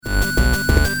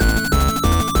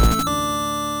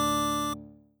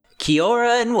Kia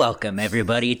ora and welcome,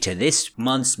 everybody, to this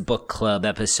month's book club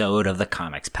episode of the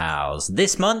Comics Pals.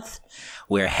 This month,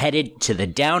 we're headed to the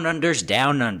Down Under's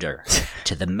Down Under,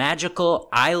 to the magical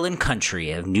island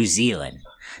country of New Zealand,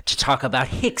 to talk about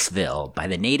Hicksville by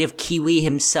the native Kiwi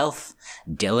himself,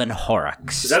 Dylan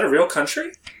Horrocks. Is that a real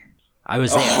country? I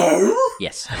was there. Oh?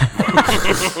 Yes. I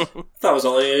thought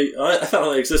it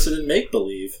only existed in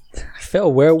make-believe.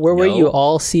 Phil, where were you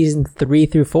all season 3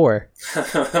 through 4?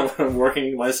 I'm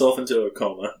working myself into a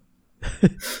coma.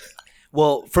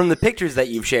 Well, from the pictures that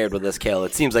you've shared with us, Kale,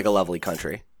 it seems like a lovely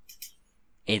country.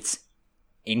 It's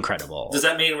incredible. Does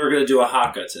that mean we're going to do a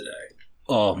haka today?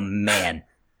 Oh, man.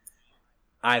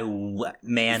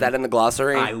 Is that in the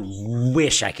glossary? I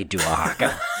wish I could do a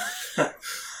haka.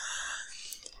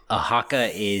 A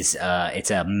haka is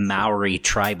it's a Maori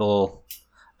tribal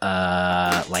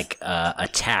attack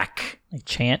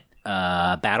Chant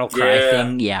battle cry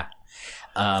thing. Yeah.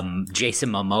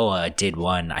 Jason Momoa did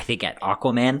one, I think, at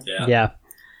Aquaman. Yeah.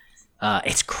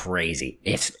 It's crazy.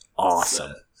 It's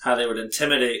awesome. How they would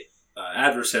intimidate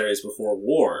adversaries before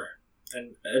war,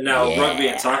 and now rugby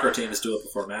and soccer teams do it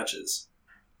before matches.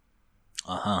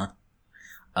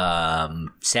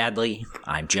 Sadly,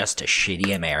 I'm just a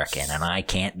shitty American, and I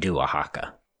can't do a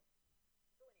haka.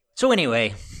 So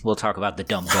anyway, we'll talk about the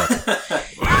dumb book.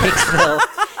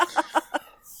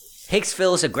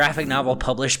 Hicksville is a graphic novel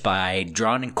published by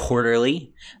Drawn and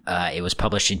Quarterly. It was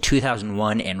published in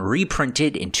 2001 and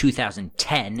reprinted in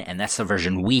 2010, and that's the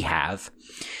version we have.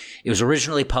 It was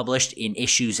originally published in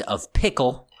issues of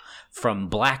Pickle from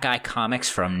Black Eye Comics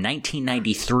from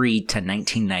 1993 to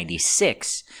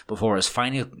 1996 before it was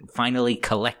finally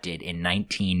collected in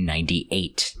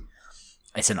 1998.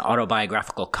 It's an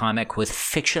autobiographical comic with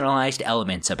fictionalized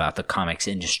elements about the comics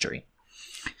industry.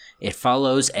 It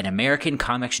follows an American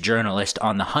comics journalist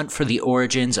on the hunt for the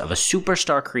origins of a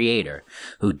superstar creator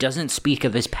who doesn't speak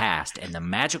of his past and the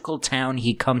magical town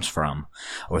he comes from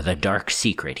or the dark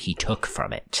secret he took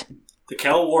from it. The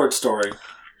Cal Ward story.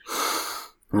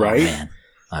 Right? Oh, man,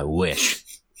 I wish.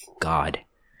 God.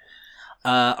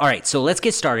 All right, so let's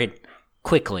get started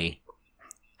quickly.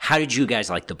 How did you guys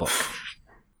like the book?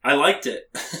 I liked it.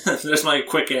 There's my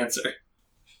quick answer.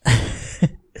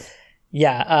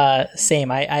 Yeah,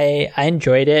 same. I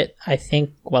enjoyed it. I think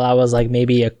while I was like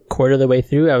maybe a quarter of the way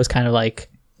through, I was kind of like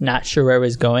not sure where it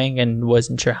was going and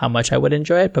wasn't sure how much I would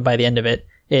enjoy it. But by the end of it,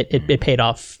 it paid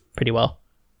off pretty well.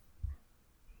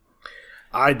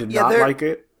 I did not like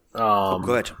it. Go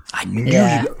ahead. I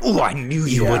knew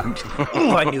you wouldn't.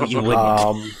 Oh, I knew you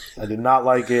wouldn't. I did not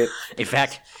like it. In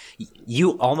fact,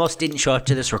 you almost didn't show up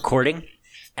to this recording,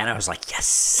 and I was like,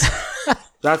 yes.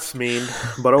 That's mean,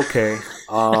 but okay.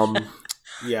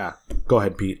 Yeah. Go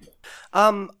ahead, Pete.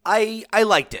 I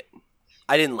liked it.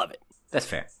 I didn't love it. That's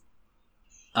fair.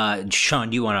 Sean,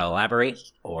 do you want to elaborate?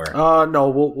 Or no,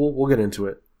 we'll get into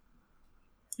it.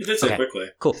 You did so quickly.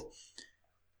 Cool.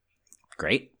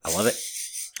 Great. I love it.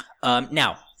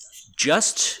 Now,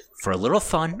 just for a little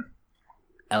fun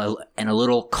and a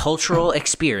little cultural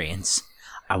experience,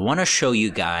 I want to show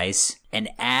you guys an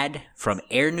ad from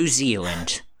Air New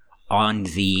Zealand on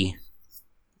the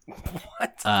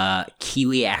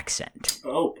Kiwi accent.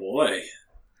 Oh, boy.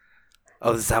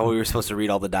 Oh, is that how we were supposed to read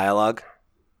all the dialogue?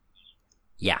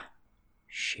 Yeah.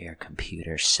 Share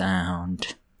computer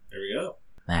sound. There we go.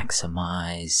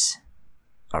 Maximize.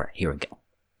 All right, here we go.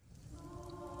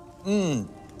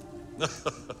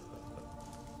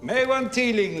 Mewan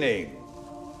Teelingling.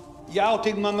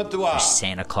 Youting Mamatua.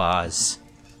 Santa Claus.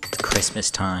 Christmas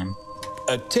time.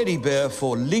 A teddy bear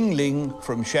for Ling Ling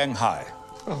from Shanghai.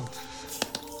 Oh.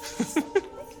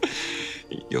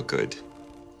 You're good.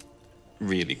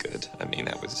 Really good. I mean,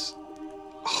 that was...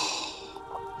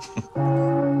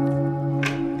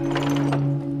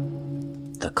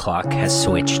 The clock has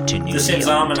switched to New This Zealand. seems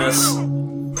ominous.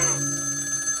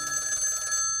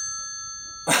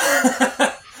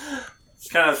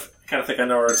 kind of think I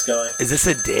know where it's going. Is this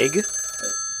a dig?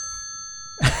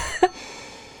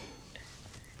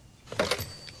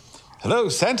 Hello,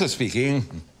 Santa speaking.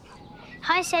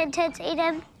 Hi, Santa. It's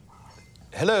Adam.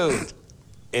 Hello,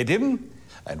 Edim.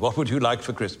 And what would you like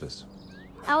for Christmas?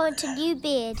 I want a new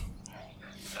beard.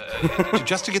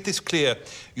 Just to get this clear,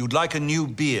 you'd like a new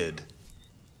beard.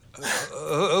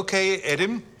 Okay,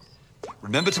 Edim.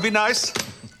 Remember to be nice.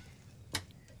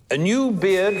 A new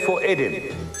beard for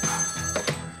Edim.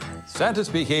 Santa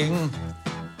speaking.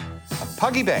 A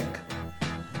puggy bank.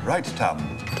 Right, Tum.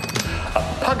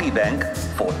 A puggy bank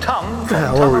for Tum. What the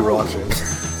hell are we watching?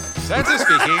 Santa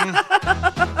speaking.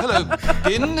 Hello,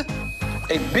 Bin.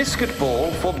 A biscuit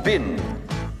ball for Bin.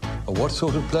 What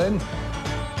sort of plane?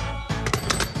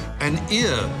 An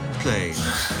earplane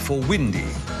for Windy.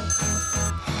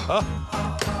 Huh?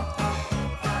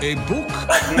 A book?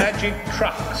 Magic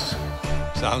trucks.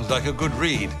 Sounds like a good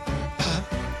read.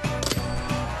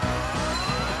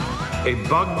 A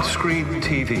bug screen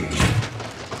TV.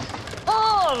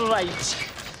 All right.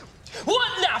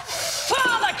 What the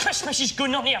Father Christmas is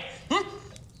going on here?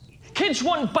 Kids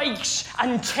want bikes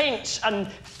and tents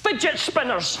and fidget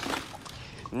spinners.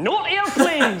 Not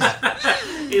airplanes.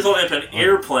 He's holding up an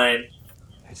airplane.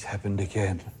 It's happened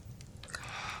again.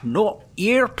 Not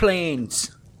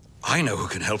airplanes. I know who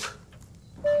can help.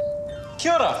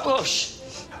 Kia ora. Bush.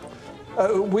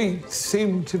 We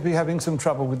seem to be having some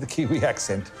trouble with the Kiwi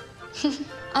accent.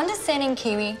 Understanding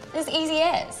Kiwi is easy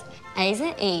as. A's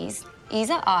are E's, E's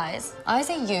are I's, I's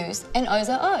are U's, and O's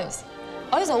are O's.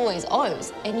 O's are always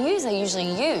O's, and U's are usually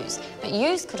U's, but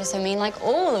U's could also mean like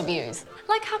all of U's.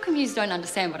 Like how come U's don't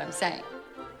understand what I'm saying?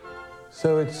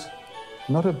 So it's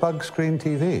not a bug screen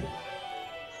TV.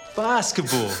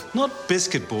 Basketball, not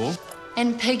biscuitball.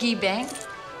 And piggy bank,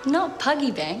 not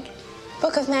puggy bank.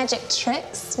 Book of Magic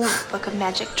Tricks, not Book of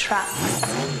Magic Trucks.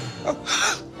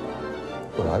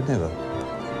 Well, I'd never.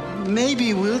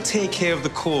 Maybe we'll take care of the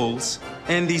calls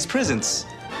and these presents.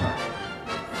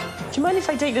 Do you mind if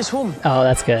I take this home? Oh,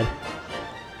 that's good.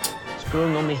 It's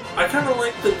growing on me. I kind of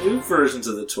like the new versions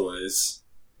of the toys.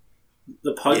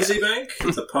 The Pugsy Bank,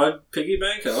 the Piggy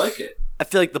Bank. I like it. I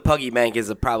feel like the Puggy Bank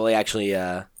is probably actually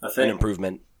an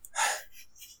improvement.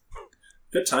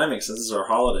 Good timing since this is our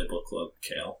holiday book club,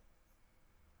 Kale.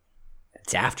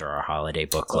 It's after our holiday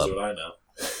book club. That's what I know.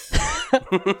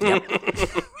 Yep.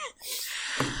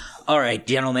 All right,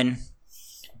 gentlemen.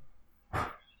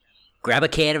 Grab a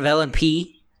can of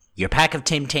L&P, your pack of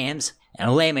Tim Tams, and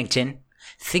a Lamington.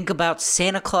 Think about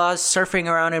Santa Claus surfing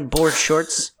around in board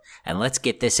shorts, and let's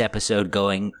get this episode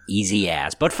going easy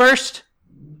as. But first,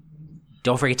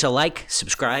 don't forget to like,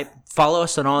 subscribe, follow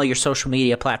us on all your social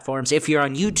media platforms. If you're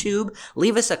on YouTube,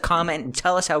 leave us a comment and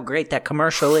tell us how great that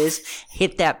commercial is.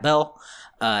 Hit that bell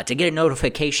to get a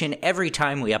notification every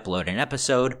time we upload an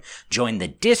episode. Join the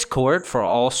Discord for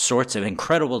all sorts of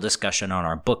incredible discussion on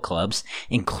our book clubs,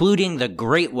 including the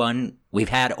great one we've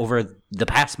had over the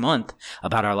past month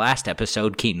about our last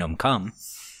episode, Kingdom Come.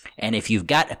 And if you've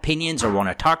got opinions or want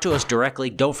to talk to us directly,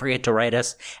 don't forget to write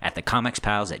us at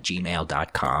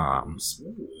thecomicspals@gmail.com.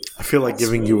 I feel like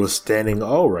giving you a standing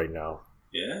O right now.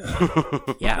 Yeah.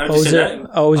 Yeah. O's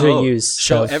are U's.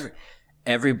 So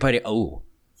everybody. Oh,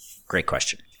 great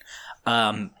question.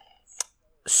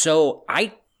 So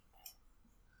I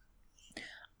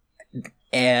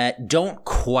don't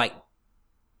quite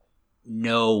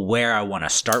know where I want to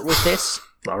start with this.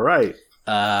 All right.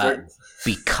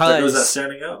 Because there goes that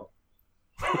standing O.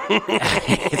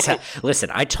 Listen,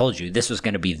 I told you this was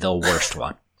going to be the worst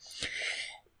one.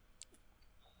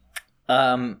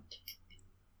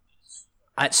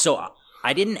 So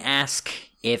I didn't ask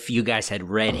if you guys had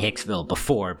read Hicksville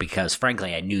before because,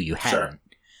 frankly, I knew you hadn't.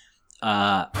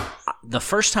 Sure. The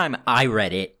first time I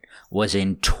read it was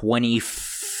in it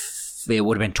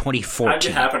would have been 2014. How'd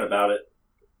you happen upon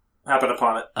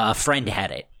it? A friend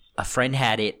had it.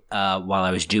 While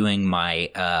I was doing my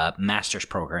master's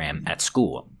program at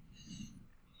school.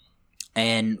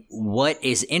 And what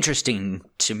is interesting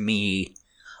to me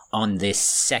on this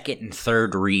second and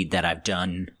third read that I've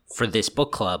done for this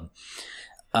book club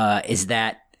is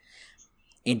that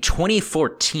in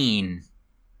 2014,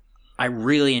 I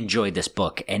really enjoyed this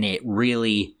book, and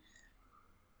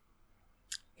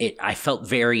I felt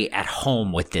very at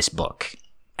home with this book,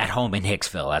 at home in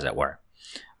Hicksville, as it were.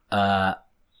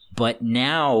 But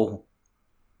now,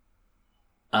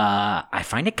 I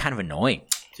find it kind of annoying.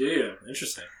 Yeah,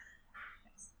 interesting.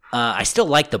 I still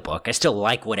like the book. I still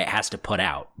like what it has to put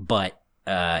out, but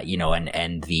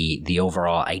and the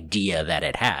overall idea that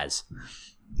it has.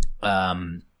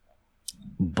 But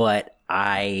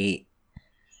I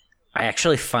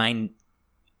actually find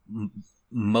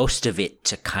most of it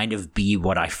to kind of be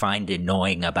what I find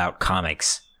annoying about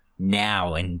comics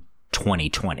now in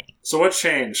 2020. So what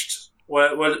changed?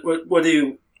 What do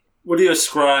you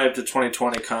ascribe to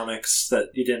 2020 comics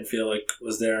that you didn't feel like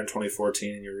was there in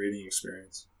 2014 in your reading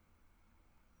experience?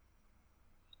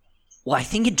 Well, I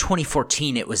think in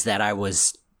 2014 it was that I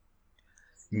was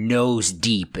nose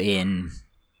deep in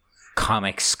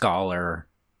comic scholar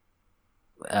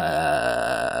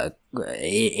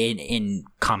in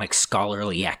comic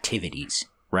scholarly activities,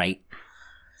 right?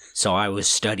 So I was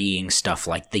studying stuff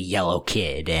like The Yellow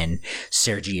Kid and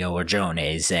Sergio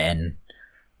Orjones and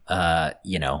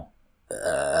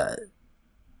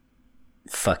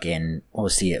fucking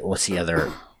what's the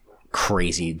other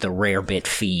crazy, The Rare Bit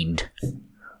Fiend.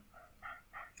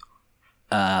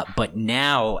 But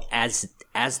now, as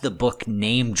the book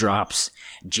name drops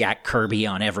Jack Kirby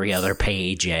on every other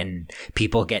page, and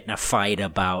people get in a fight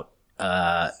about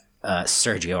Sergio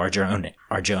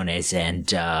Arjones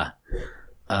and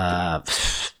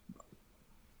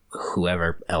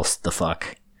whoever else the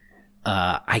fuck,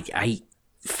 I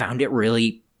found it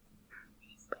really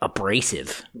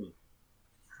abrasive.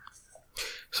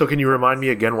 So can you remind me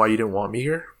again why you didn't want me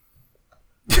here?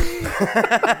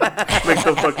 Makes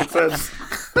no fucking sense.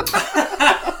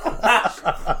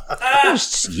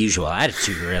 Just usual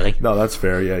attitude, really. No, that's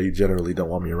fair. Yeah, you generally don't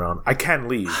want me around. I can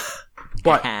leave,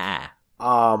 but yeah,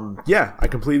 I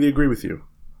completely agree with you.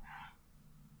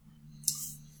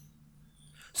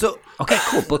 So okay,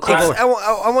 cool. Book I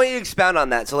want you to expound on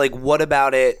that. So, like, what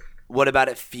about it? What about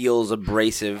it feels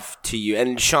abrasive to you?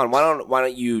 And Sean, why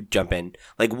don't you jump in?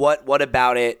 Like, what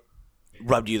about it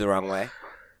rubbed you the wrong way?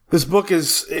 This book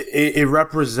it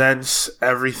represents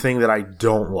everything that I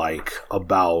don't like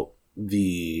about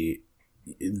the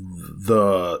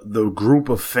group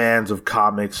of fans of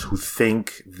comics who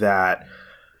think that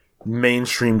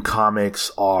mainstream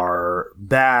comics are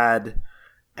bad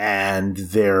and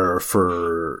they're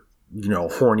for,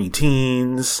 horny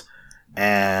teens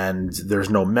and there's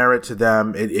no merit to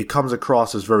them. It comes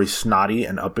across as very snotty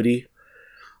and uppity,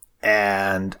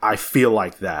 and I feel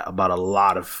like that about a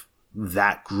lot of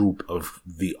that group of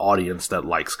the audience that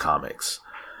likes comics.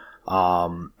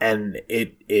 And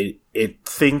it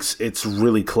thinks it's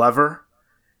really clever,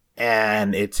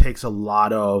 and it takes a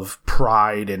lot of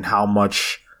pride in how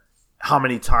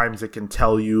many times it can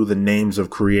tell you the names of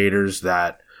creators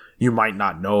that you might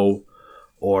not know,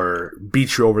 or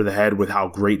beat you over the head with how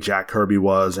great Jack Kirby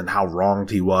was and how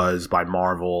wronged he was by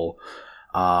Marvel.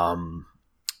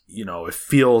 It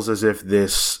feels as if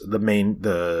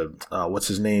what's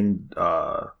his name?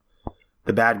 The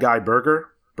bad guy Burger,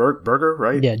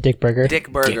 right? Yeah, Dick Burger.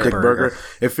 Dick Burger.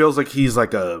 It feels like he's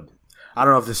like I don't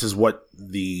know if this is what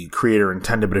the creator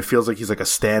intended, but it feels like he's like a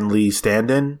Stan Lee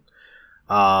stand-in.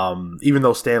 Even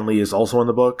though Stan Lee is also in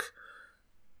the book.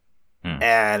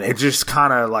 And it just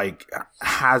kind of like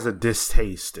has a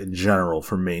distaste in general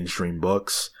for mainstream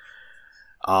books.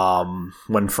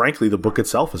 When frankly, the book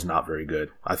itself is not very good.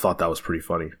 I thought that was pretty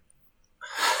funny.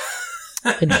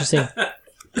 Interesting.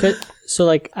 So,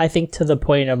 like, I think to the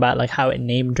point about like how it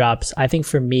name drops, I think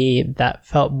for me that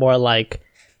felt more like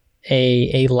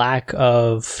a lack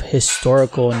of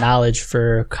historical knowledge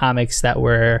for comics that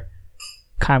were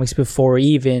comics before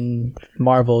even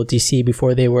Marvel, DC,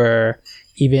 before they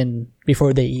even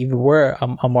were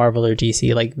a Marvel or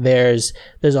DC. Like, there's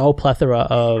a whole plethora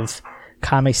of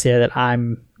comics there that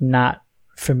I'm not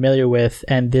familiar with,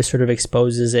 and this sort of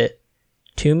exposes it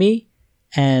to me.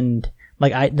 And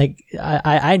I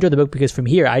enjoyed the book because from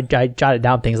here I jotted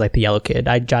down things like the Yellow Kid.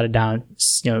 I jotted down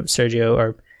Sergio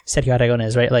or Sergio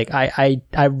Aragonés, right? Like I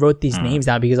wrote these names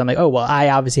down because I'm like, oh well, I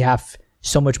obviously have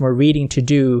so much more reading to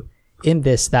do in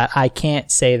this that I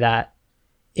can't say that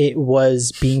it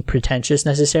was being pretentious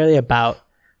necessarily about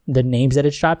the names that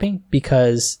it's dropping,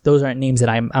 because those aren't names that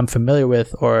I'm familiar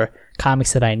with or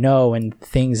comics that I know and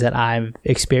things that I've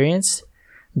experienced.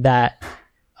 That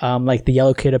like the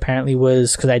Yellow Kid apparently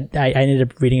was, because I ended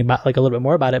up reading about like a little bit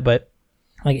more about it, but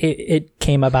like it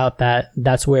came about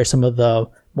that's where some of the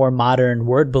more modern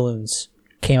word balloons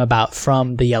came about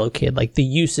from the Yellow Kid, like the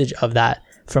usage of that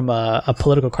from a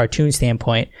political cartoon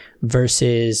standpoint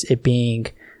versus it being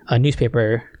a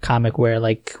newspaper comic where,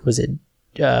 like, was it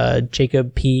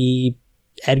Jacob P.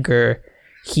 Edgar,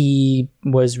 he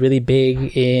was really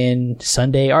big in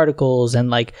Sunday articles, and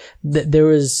like there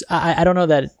was I don't know,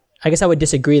 that I guess I would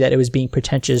disagree that it was being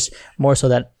pretentious, more so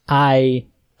that I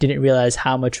didn't realize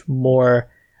how much more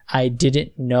I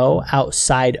didn't know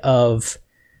outside of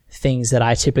things that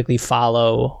I typically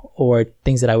follow or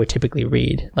things that I would typically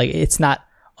read. Like, it's not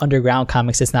underground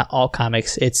comics, it's not all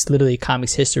comics, it's literally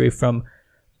comics history from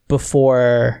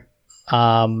before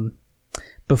a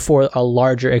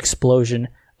larger explosion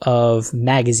of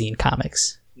magazine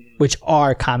comics, which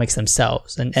are comics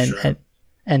themselves, and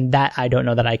that I don't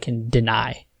know that I can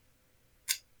deny.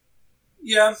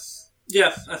 Yeah,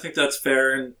 I think that's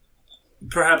fair, and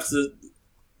perhaps the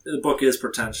book is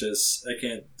pretentious. I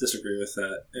can't disagree with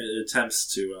that. It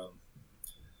attempts to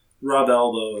rub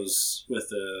elbows with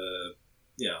the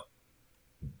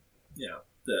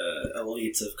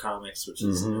elites of comics, which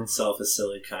is in itself a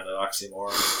silly kind of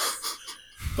oxymoron.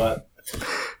 But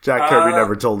Jack Kirby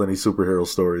never told any superhero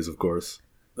stories, of course.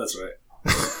 That's right.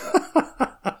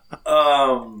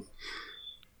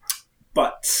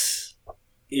 But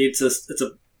it's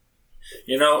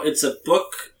a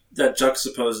book that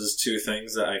juxtaposes two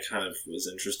things that I kind of was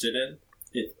interested in.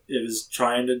 It was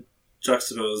trying to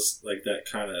juxtapose like that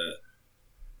kind of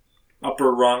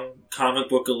upper rung comic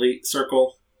book elite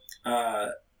circle.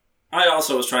 I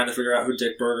also was trying to figure out who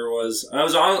Dick Berger was. I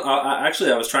was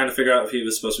trying to figure out if he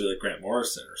was supposed to be like Grant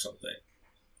Morrison or something,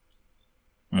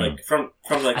 like from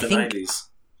like the 90s.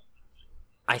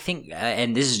 I think,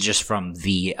 and this is just from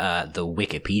the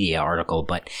Wikipedia article,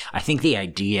 but I think the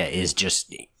idea is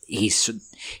just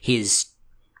his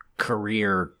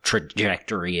career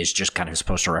trajectory is just kind of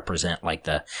supposed to represent like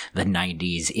the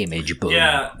 90s image boom.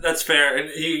 Yeah, that's fair. And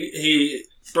he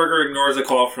Berger ignores a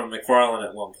call from McFarlane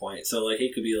at one point, so like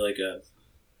he could be like a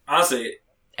honestly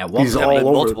at one he's point, all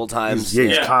over, multiple times.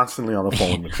 He's constantly on the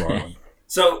phone with McFarlane.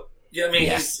 So yeah, I mean,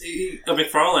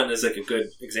 McFarlane is like a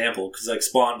good example because like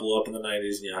Spawn blew up in the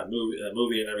 90s, and you had a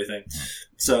movie and everything.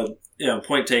 So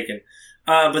point taken.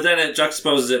 But then it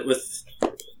juxtaposes it with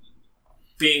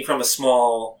being from a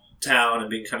small town and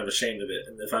being kind of ashamed of it.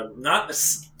 And if I'm not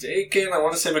mistaken, I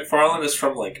want to say McFarlane is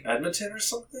from like Edmonton or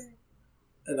something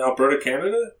in Alberta,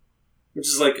 Canada, which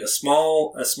is like as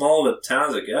small of a town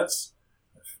as it gets.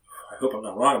 I hope I'm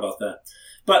not wrong about that.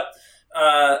 But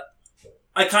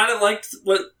I kind of liked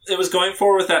what it was going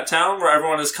for with that town, where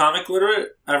everyone is comic literate,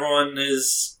 everyone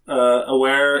is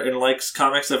aware and likes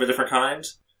comics of a different kind,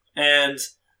 and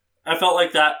I felt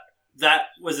like that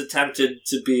was attempted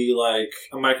to be like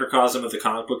a microcosm of the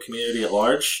comic book community at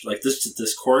large, like this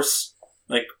discourse.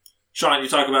 Like Sean, you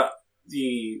talk about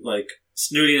the like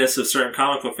snootiness of certain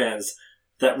comic book fans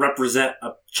that represent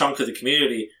a chunk of the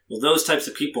community. Well, those types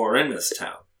of people are in this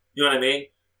town. You know what I mean?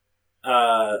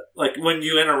 Like when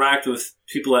you interact with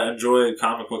people that enjoy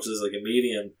comic books as like a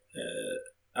medium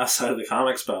outside of the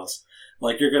comic spouse,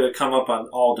 like you're going to come up on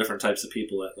all different types of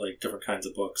people that like different kinds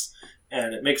of books,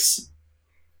 and it makes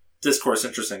discourse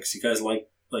interesting because you guys like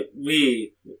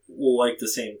we will like the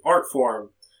same art form,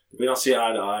 but we don't see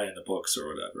eye to eye in the books or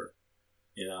whatever,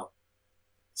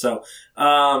 So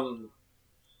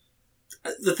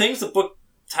the things the book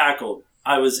tackled,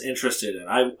 I was interested in.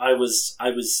 I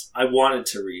wanted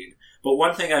to read. But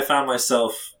one thing I found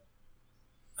myself,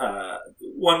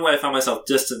 one way I found myself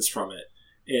distanced from it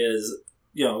is,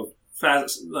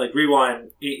 fast, like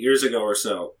rewind 8 years ago or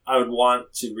so, I would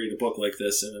want to read a book like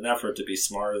this in an effort to be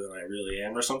smarter than I really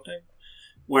am or something.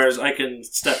 Whereas I can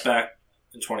step back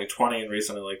in 2020 and read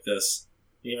something like this,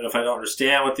 even if I don't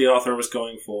understand what the author was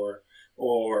going for,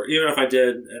 or even if I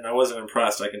did and I wasn't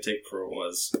impressed, I can take it for what it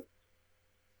was.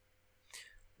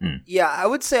 Yeah, I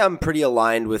would say I'm pretty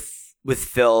aligned with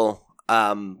Phil,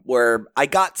 where I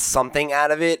got something out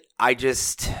of it. I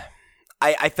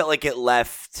felt like it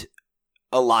left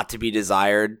a lot to be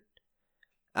desired.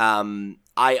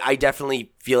 I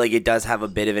definitely feel like it does have a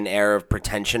bit of an air of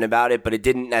pretension about it, but it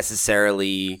didn't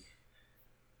necessarily...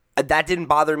 That didn't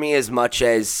bother me as much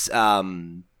as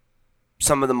some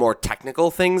of the more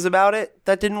technical things about it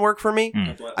that didn't work for me.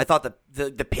 I thought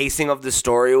the pacing of the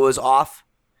story was off.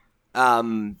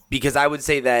 Because I would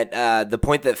say that the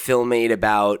point that Phil made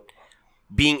about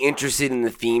being interested in the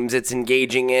themes it's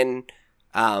engaging in,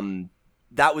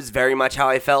 that was very much how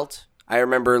I felt. I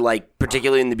remember, like,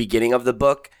 particularly in the beginning of the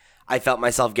book, I felt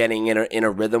myself getting in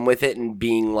a rhythm with it and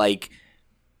being, like,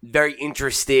 very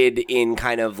interested in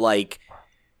kind of, like,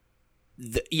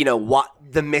 what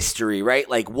the mystery, right?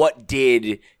 Like, what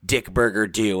did Dick Berger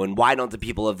do, and why don't the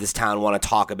people of this town want to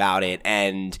talk about it?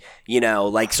 And,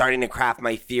 like, starting to craft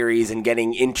my theories and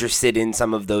getting interested in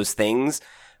some of those things.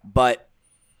 But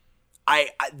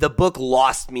the book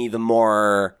lost me the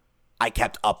more I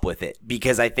kept up with it,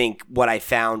 because I think what I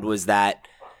found was that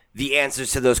the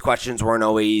answers to those questions weren't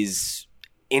always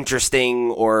interesting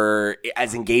or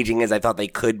as engaging as I thought they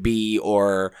could be,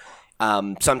 or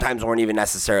sometimes weren't even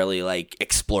necessarily like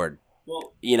explored,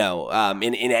 in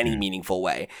any meaningful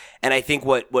way. And I think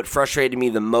what frustrated me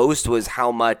the most was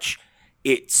how much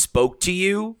it spoke to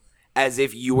you as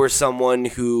if you were someone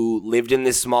who lived in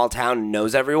this small town and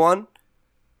knows everyone.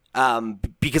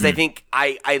 Because I think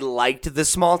I liked the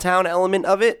small town element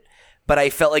of it, but I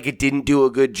felt like it didn't do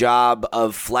a good job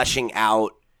of fleshing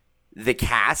out the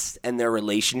cast and their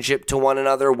relationship to one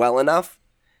another well enough,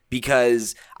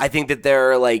 because I think that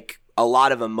there are like a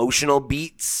lot of emotional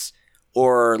beats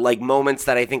or like moments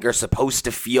that I think are supposed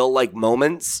to feel like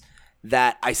moments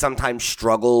that I sometimes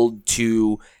struggled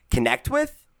to connect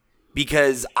with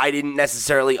because I didn't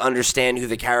necessarily understand who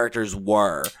the characters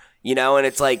were, and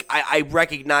it's like I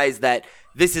recognize that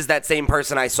this is that same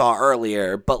person I saw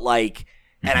earlier, but like,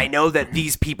 and I know that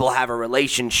these people have a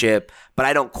relationship, but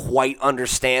I don't quite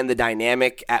understand the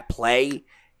dynamic at play,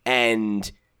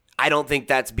 and I don't think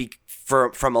that's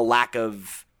from a lack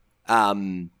of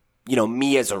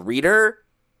me as a reader.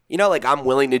 Like, I'm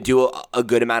willing to do a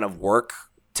good amount of work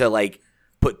to like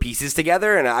put pieces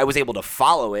together, and I was able to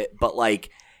follow it, but like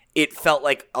it felt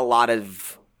like a lot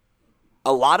of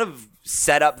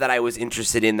setup that I was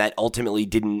interested in that ultimately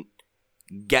didn't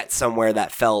get somewhere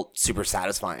that felt super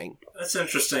satisfying. That's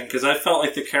interesting, because I felt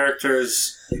like I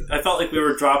felt like we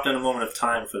were dropped in a moment of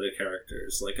time for the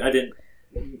characters. Like I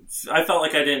felt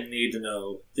like I didn't need to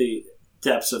know the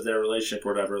depths of their relationship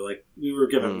or whatever. Like, we were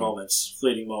given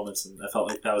fleeting moments, and I felt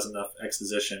like that was enough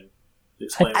exposition to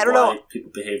explain why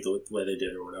people behaved the way they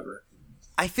did or whatever.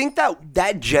 I think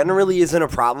that generally isn't a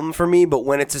problem for me, but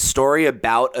when it's a story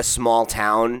about a small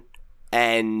town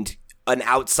and an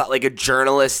outside, like a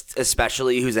journalist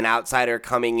especially, who's an outsider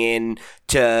coming in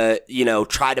to, you know,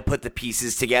 try to put the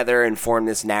pieces together and form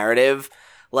this narrative,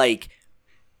 like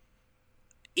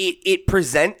it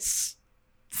presents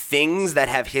things that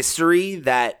have history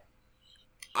that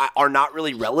are not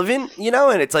really relevant, you know?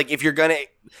 And it's like, if you're going to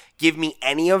give me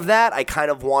any of that, I kind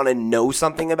of want to know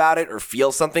something about it or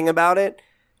feel something about it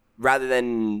rather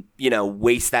than, you know,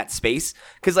 waste that space.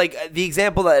 Because, like, the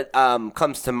example that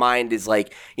comes to mind is,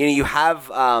 like, you know, you have,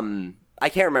 I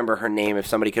can't remember her name, if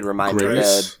somebody could remind me.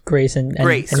 Grace and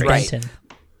right. Benton.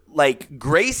 Like,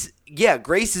 Grace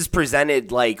is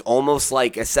presented, like, almost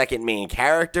like a second main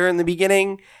character in the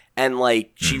beginning. And,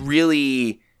 like, she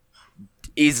really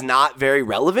is not very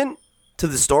relevant to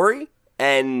the story.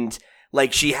 And,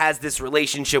 like, she has this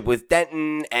relationship with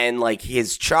Denton and, like,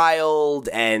 his child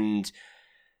and,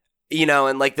 you know,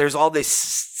 and, like, there's all this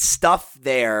stuff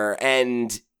there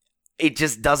and it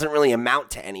just doesn't really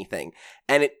amount to anything.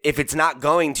 And if it's not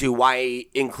going to, why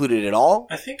include it at all?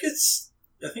 I think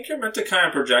you're meant to kind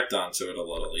of project onto it a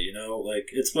little, you know? Like,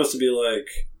 it's supposed to be like,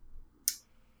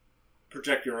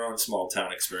 project your own small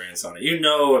town experience on it. You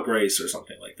know, a Grace or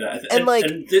something like that. And like,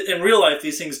 and in real life,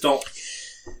 these things don't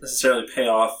necessarily pay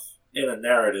off in a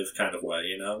narrative kind of way,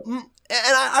 you know? And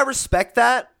I respect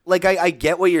that. Like, I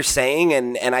get what you're saying,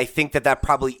 and I think that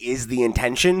probably is the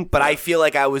intention, but I feel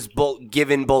like I was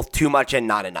given both too much and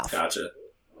not enough. Gotcha.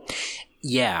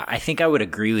 Yeah, I think I would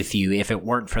agree with you if it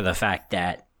weren't for the fact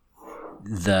that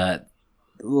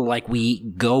we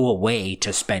go away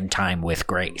to spend time with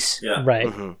Grace. Yeah. Right.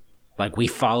 Mm-hmm. Like, we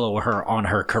follow her on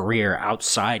her career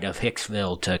outside of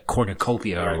Hicksville to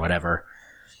Cornucopia or whatever.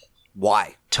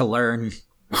 Why? To learn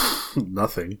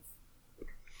nothing.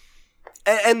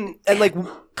 And like,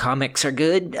 comics are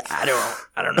good. I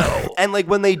don't know. And like,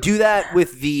 when they do that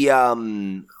with the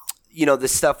you know, the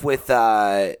stuff with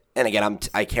and again,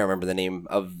 I can't remember the name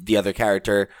of the other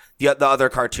character, the other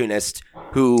cartoonist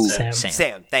who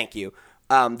Sam. Thank you.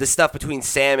 The stuff between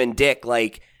Sam and Dick,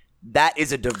 like, that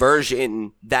is a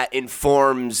diversion that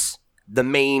informs the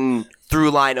main through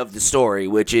line of the story,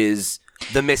 which is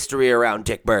the mystery around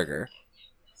Dick Berger.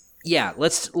 Yeah,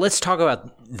 let's talk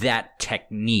about that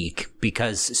technique,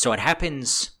 because so it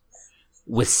happens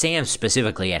with Sam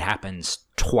specifically. It happens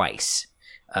twice.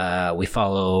 We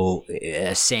follow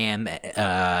Sam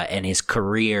and his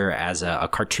career as a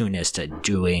cartoonist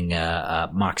doing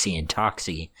Moxie and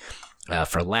Toxie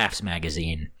for Laughs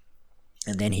magazine.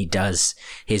 And then he does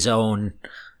his own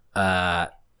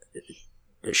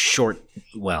short.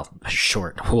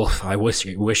 I wish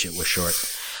it was short.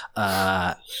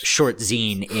 Short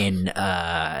zine in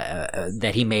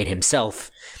that he made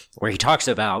himself, where he talks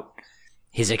about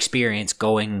his experience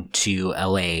going to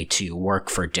LA to work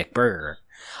for Dick Berger.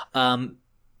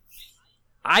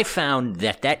 I found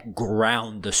that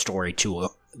ground the story to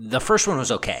the first one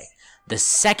was okay. The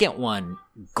second one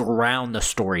ground the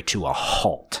story to a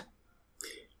halt.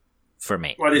 For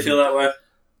me. Why do you feel that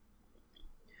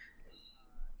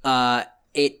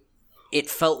way? It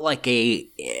felt like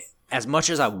as much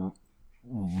as I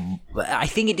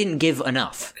think it didn't give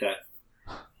enough. Okay.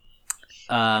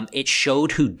 It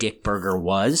showed who Dick Berger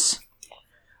was,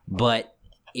 but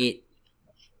I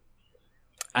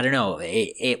don't know,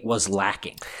 it was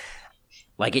lacking.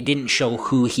 Like, it didn't show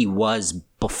who he was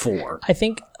before. I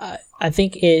think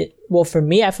it, well, for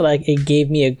me, I feel like it gave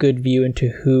me a good view into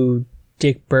who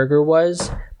Dick Berger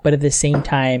was, but at the same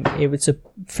time,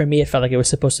 for me, it felt like it was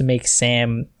supposed to make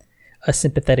Sam a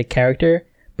sympathetic character.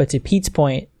 But to Pete's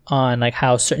point on like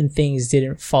how certain things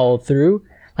didn't follow through,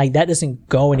 like, that doesn't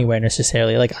go anywhere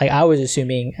necessarily. Like I was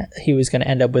assuming he was going to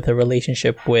end up with a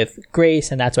relationship with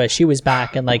Grace, and that's why she was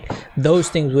back, and like those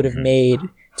things would have made,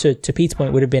 to Pete's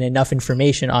point, would have been enough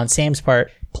information on Sam's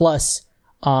part plus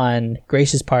on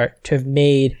Grace's part to have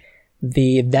made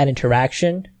that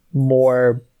interaction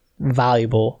more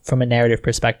valuable from a narrative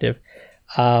perspective.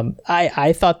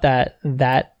 I thought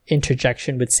that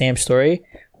interjection with Sam's story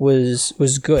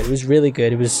was good. It was really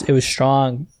good. It was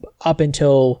strong up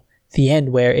until the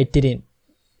end, where it didn't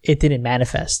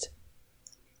manifest.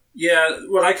 Yeah,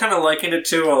 what I kind of likened it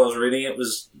to while I was reading it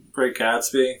was Great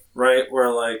Gatsby, right?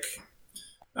 Where, like,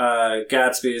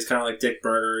 Gatsby is kind of like Dick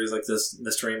Berger. He's like this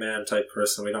mystery man type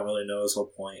person. We don't really know his whole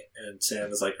point. And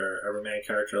Sam is like our main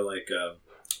character, like,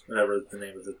 whatever the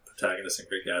name of the protagonist in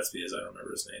Great Gatsby is. I don't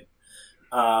remember his name.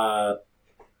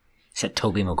 Is that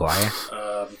Tobey Maguire?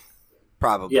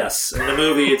 Probably. Yes. In the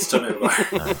movie, it's Tobey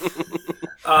Maguire.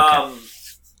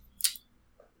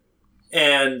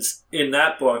 And in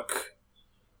that book,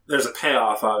 there's a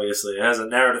payoff, obviously. It has a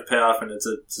narrative payoff, and it's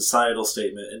a societal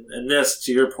statement. And this,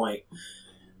 to your point,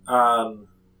 the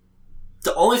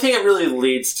only thing it really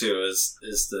leads to is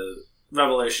the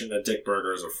revelation that Dick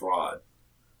Berger is a fraud.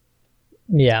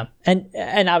 Yeah,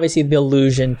 and obviously the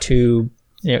allusion to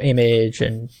image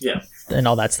and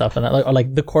all that stuff, and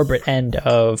like the corporate end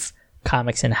of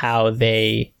comics and how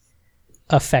they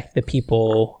affect the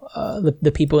people,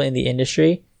 the people in the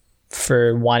industry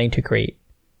for wanting to create.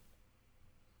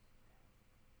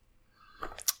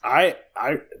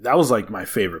 That was like my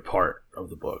favorite part of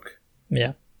the book.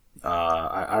 Yeah.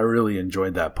 I really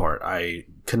enjoyed that part. I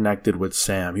connected with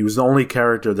Sam. He was the only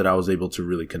character that I was able to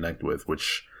really connect with,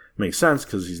 which makes sense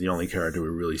because he's the only character we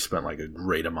really spent like a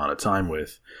great amount of time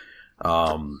with.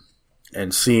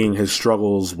 And seeing his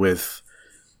struggles with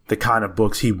the kind of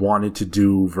books he wanted to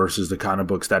do versus the kind of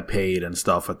books that paid and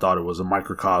stuff, I thought it was a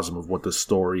microcosm of what the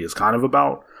story is kind of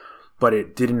about. But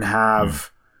it didn't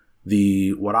have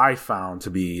what I found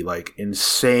to be like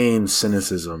insane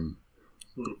cynicism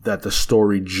that the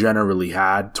story generally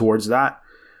had towards that,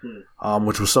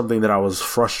 which was something that I was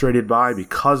frustrated by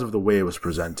because of the way it was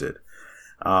presented.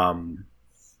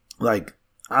 Like,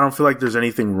 I don't feel like there's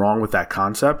anything wrong with that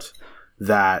concept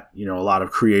that, a lot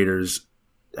of creators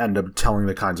end up telling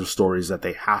the kinds of stories that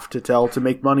they have to tell to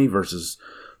make money versus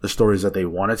the stories that they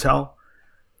want to tell.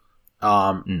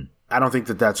 I don't think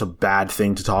that that's a bad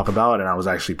thing to talk about, and I was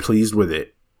actually pleased with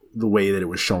it, the way that it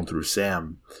was shown through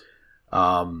Sam.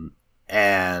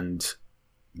 And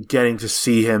getting to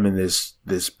see him in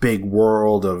this big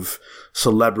world of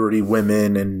celebrity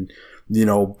women and,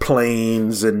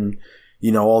 planes and,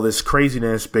 all this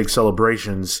craziness, big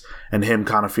celebrations, and him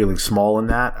kind of feeling small in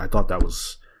that. I thought that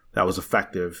was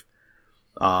effective.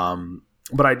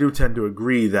 But I do tend to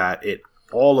agree that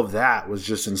all of that was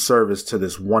just in service to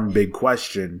this one big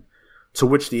question, to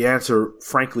which the answer,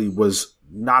 frankly, was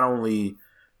not only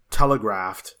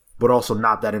telegraphed, but also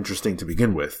not that interesting to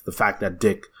begin with. The fact that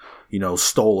Dick,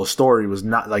 stole a story was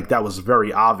not like, that was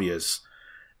very obvious.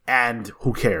 And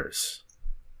who cares?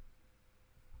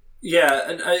 Yeah,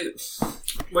 and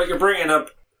what you're bringing up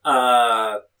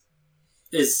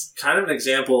is kind of an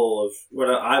example of what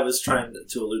I was trying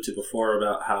to allude to before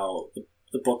about how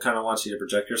the book kind of wants you to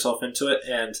project yourself into it.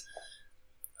 And,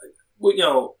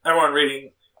 everyone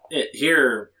reading it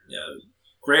here,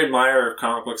 great admirer of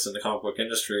comic books and the comic book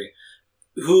industry.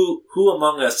 Who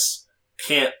among us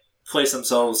can't place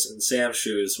themselves in Sam's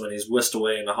shoes when he's whisked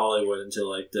away into Hollywood into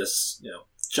like this,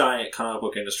 giant comic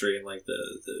book industry and like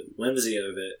the whimsy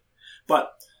of it.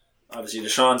 But obviously, to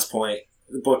Sean's point,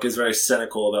 the book is very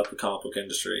cynical about the comic book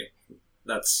industry.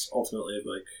 That's ultimately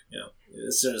like,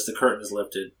 as soon as the curtain is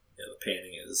lifted, the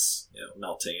painting is,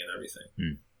 melting and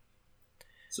everything,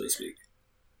 so to speak.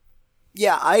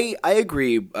 Yeah, I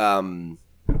agree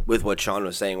with what Sean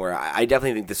was saying, where I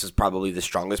definitely think this is probably the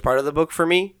strongest part of the book for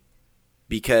me,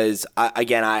 because I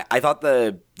thought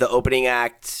the opening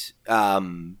act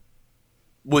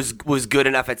was good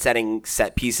enough at setting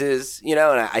set pieces, and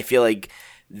I feel like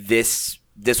this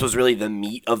was really the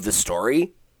meat of the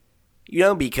story,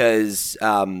 because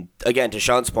again, to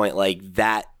Sean's point, like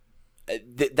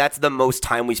that's the most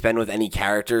time we spend with any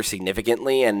character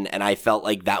significantly, and I felt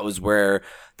like that was where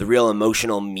the real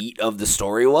emotional meat of the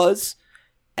story was.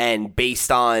 And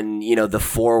based on, the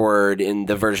forward in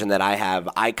the version that I have,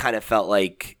 I kind of felt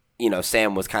like,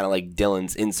 Sam was kind of like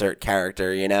Dylan's insert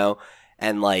character,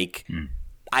 and like,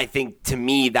 I think to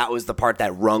me, that was the part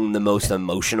that rung the most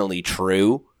emotionally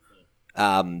true.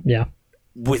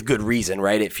 With good reason,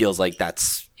 right? It feels like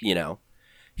that's,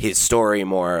 his story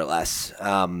more or less.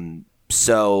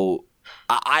 So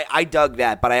I dug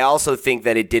that, but I also think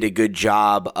that it did a good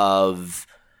job of,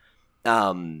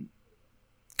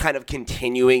 kind of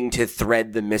continuing to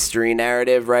thread the mystery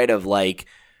narrative, right? Of like,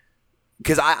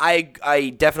 because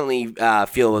I definitely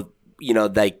feel,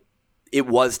 like it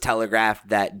was telegraphed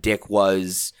that Dick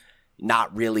was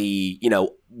not really,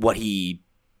 what he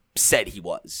said he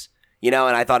was, and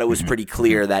I thought it was pretty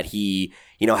clear that he,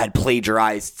 had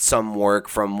plagiarized some work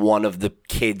from one of the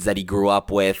kids that he grew up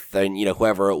with, and,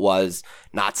 whoever it was,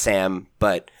 not Sam,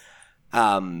 but,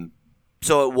 so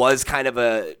it was kind of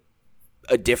a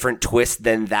a different twist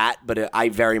than that, but I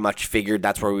very much figured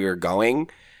that's where we were going.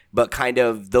 But kind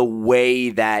of the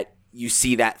way that you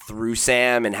see that through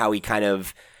Sam and how he kind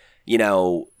of,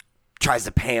 tries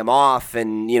to pay him off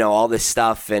and, all this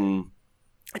stuff and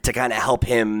to kind of help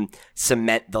him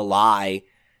cement the lie.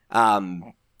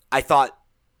 I thought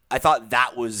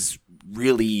that was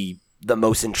really the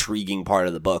most intriguing part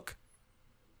of the book.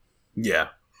 Yeah,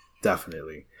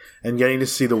 definitely. And getting to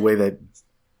see the way that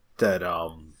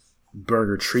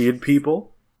Berger treated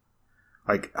people,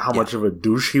 like how much of a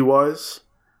douche he was,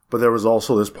 but there was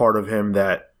also this part of him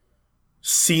that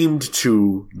seemed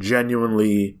to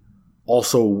genuinely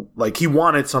also, like, he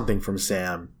wanted something from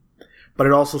Sam, but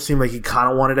it also seemed like he kind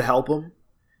of wanted to help him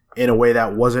in a way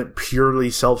that wasn't purely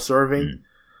self-serving.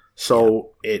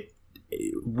 So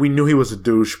we knew he was a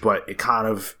douche, but it kind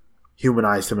of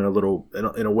humanized him in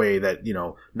a way that,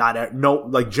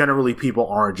 generally people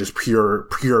aren't just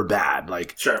pure bad.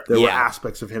 Like, there were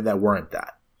aspects of him that weren't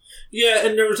that. Yeah,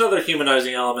 and there was other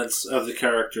humanizing elements of the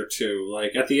character too.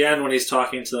 Like at the end when he's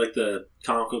talking to like the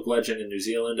comic book legend in New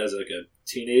Zealand as like a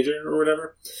teenager or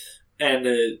whatever, and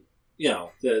the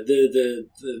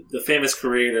famous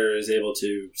creator is able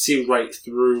to see right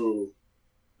through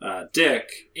Dick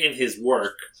in his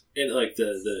work, and like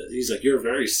he's like, you're a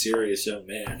very serious young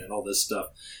man and all this stuff.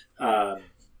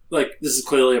 Like this is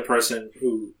clearly a person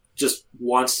who just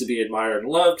wants to be admired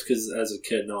and loved because as a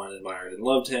kid no one admired and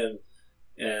loved him.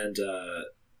 And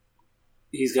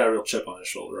he's got a real chip on his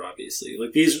shoulder, obviously.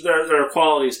 Like there are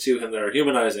qualities to him that are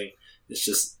humanizing. It's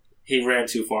just he ran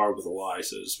too far with a lie,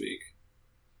 so to speak.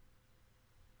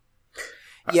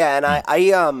 Yeah, and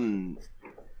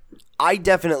I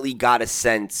definitely got a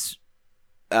sense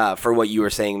for what you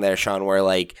were saying there, Sean, where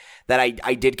like that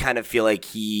I did kind of feel like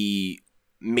he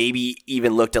maybe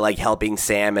even looked at like helping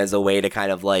Sam as a way to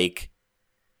kind of like,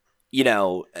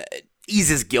 ease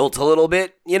his guilt a little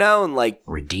bit, and like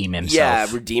redeem himself. Yeah,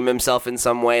 redeem himself in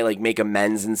some way, like make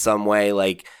amends in some way.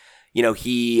 Like,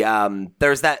 he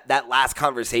there's that last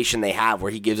conversation they have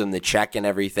where he gives him the check and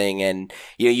everything, and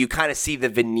you kind of see the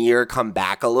veneer come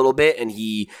back a little bit, and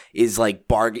he is like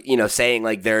saying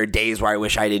like there are days where I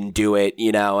wish I didn't do it,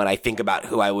 and I think about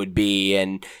who I would be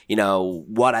and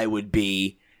what I would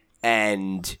be,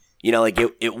 and like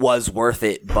it was worth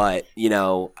it, but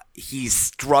he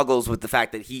struggles with the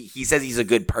fact that he says he's a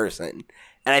good person,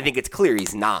 and I think it's clear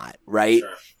he's not, right?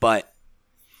 Sure. But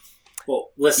well,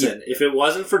 listen, if it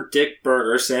wasn't for Dick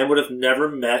Berger, Sam would have never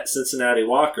met Cincinnati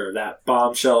Walker, that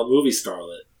bombshell movie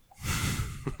starlet.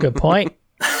 Good point.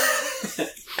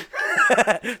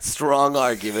 Strong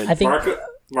argument. I think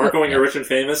Marco, when you're rich and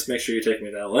famous, make sure you take me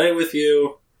to LA with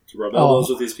you to rub elbows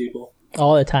with these people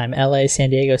all the time. LA, San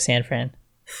Diego, San Fran.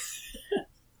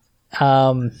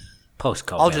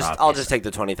 Post-COVID, I'll just take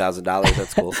the $20,000.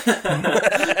 That's cool.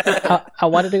 I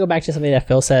wanted to go back to something that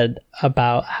Phil said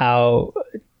about how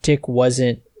Dick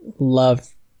wasn't loved,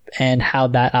 and how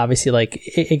that obviously like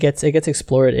it gets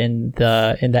explored in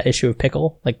that issue of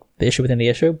Pickle, like the issue within the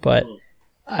issue. But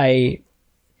to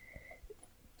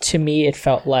me, it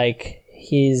felt like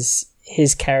his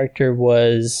character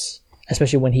was,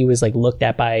 especially when he was like looked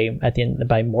at by Mortensen,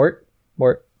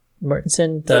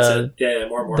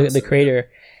 the creator.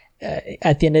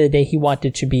 At the end of the day, he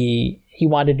wanted to be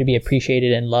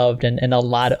appreciated and loved, and a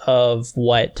lot of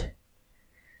what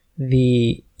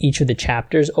each of the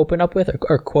chapters open up with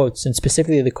are quotes, and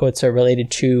specifically the quotes are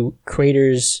related to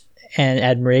creators and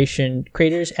admiration,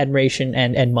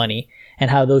 and money, and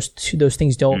how those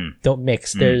things don't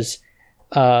mix. There's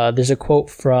a quote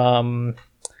from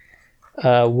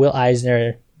Will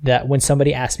Eisner that when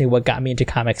somebody asked me what got me into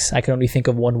comics, I could only think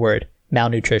of one word: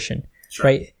 malnutrition. Sure.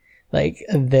 Right? Like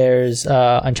there's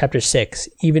on chapter 6,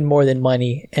 even more than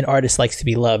money, an artist likes to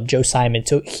be loved. Joe Simon.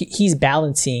 So he's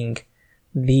balancing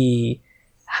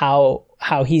how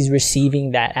he's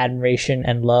receiving that admiration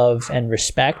and love and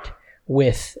respect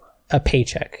with a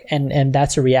paycheck, and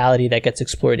that's a reality that gets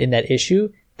explored in that issue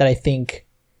that I think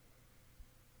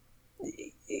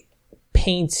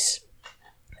paints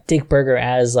Dick Berger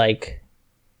as like,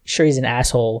 sure, he's an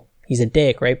asshole, he's a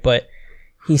dick, right? But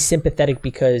he's sympathetic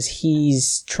because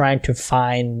he's trying to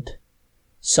find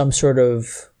some sort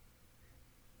of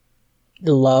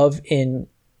love in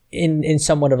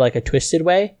somewhat of like a twisted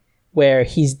way, where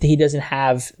he doesn't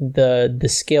have the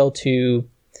skill to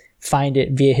find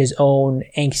it via his own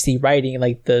angsty writing,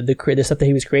 like the stuff that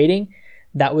he was creating.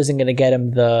 That wasn't going to get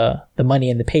him the money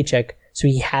and the paycheck, so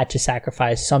he had to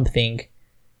sacrifice something.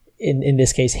 In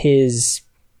this case, his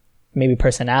maybe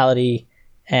personality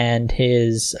and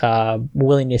his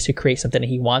willingness to create something that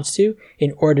he wants to,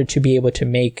 in order to be able to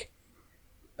make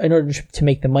in order to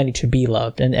make the money to be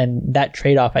loved, and that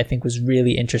trade-off I think was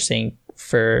really interesting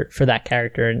for that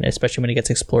character, and especially when it gets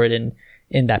explored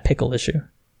in that pickle issue.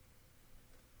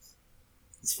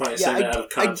 It's funny saying that out of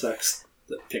context.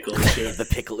 The pickle issue. The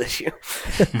pickle issue.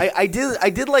 I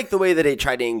did like the way that it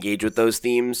tried to engage with those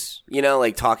themes,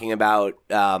 like talking about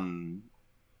I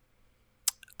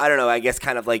don't know, I guess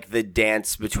kind of like the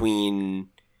dance between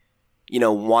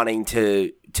wanting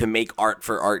to make art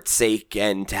for art's sake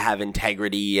and to have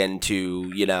integrity and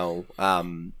to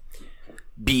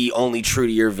be only true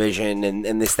to your vision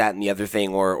and this, that, and the other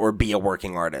thing, or be a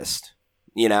working artist,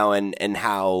 and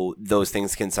how those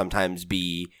things can sometimes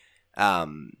be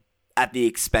at the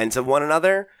expense of one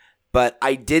another. But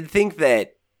I did think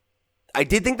that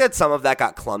some of that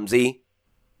got clumsy.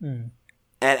 And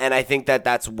I think that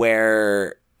that's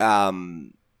where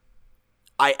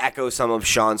I echo some of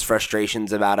Sean's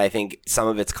frustrations about, I think, some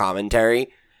of its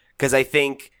commentary, because I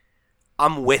think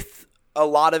I'm with a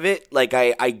lot of it. Like,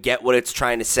 I get what it's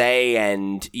trying to say,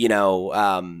 and,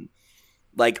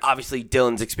 like, obviously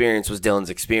Dylan's experience was Dylan's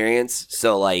experience.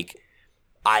 So, like,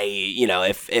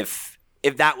 if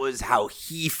that was how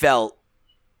he felt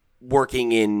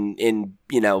working in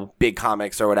big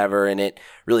comics or whatever, and it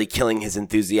really killing his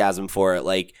enthusiasm for it,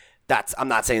 like, I'm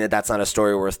not saying that that's not a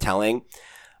story worth telling.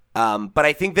 But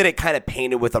I think that it kind of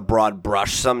painted with a broad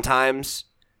brush sometimes,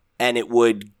 and it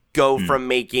would go from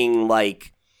making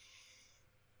like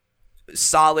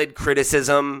solid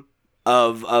criticism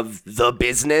of the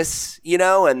business,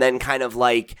 and then kind of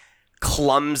like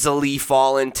clumsily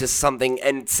fall into something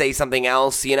and say something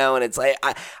else, and it's like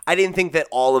I didn't think that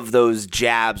all of those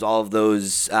jabs, all of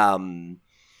those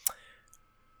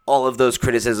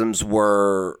criticisms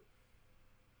were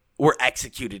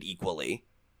executed equally.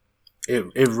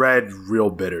 It read real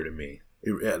bitter to me.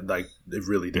 It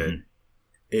really did. Mm-hmm.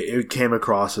 It came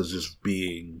across as just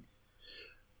being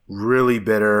really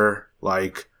bitter.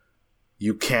 Like,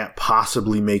 you can't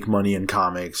possibly make money in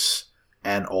comics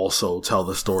and also tell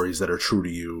the stories that are true to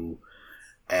you.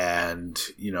 And,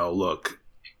 look,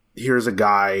 here's a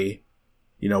guy,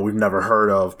 we've never heard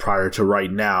of prior to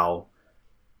right now,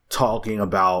 talking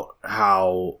about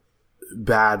how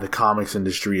bad the comics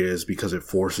industry is because it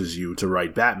forces you to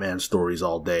write Batman stories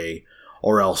all day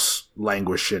or else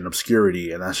languish in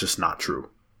obscurity, and that's just not true.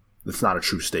 It's not a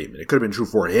true statement. It could have been true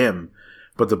for him,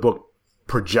 but the book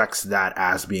projects that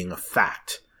as being a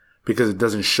fact because it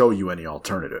doesn't show you any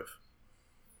alternative.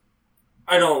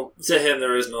 To him,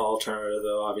 there is no alternative,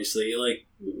 though, obviously. Like,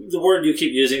 the word you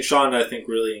keep using, Sean, I think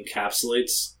really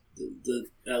encapsulates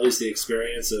at least the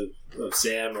experience of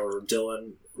Sam or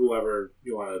Dylan, whoever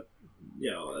you want to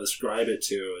ascribe it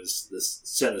to, is this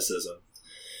cynicism.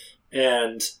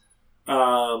 And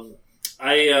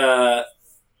I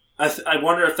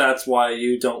wonder if that's why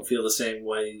you don't feel the same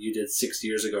way you did 6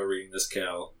 years ago reading this,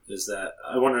 Cal. Is that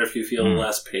I wonder if you feel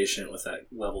less patient with that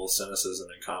level of cynicism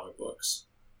in comic books.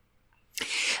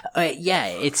 Yeah,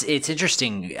 it's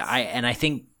interesting. I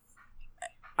think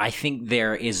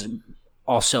there is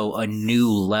also a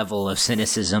new level of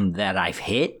cynicism that I've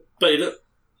hit. But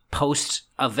post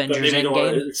Avengers Endgame. You don't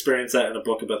want to Endgame. experience that in a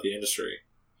book about the industry.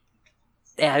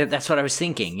 Yeah, that's what I was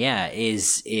thinking. Yeah,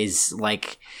 is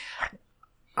like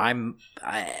I'm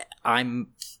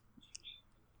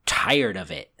tired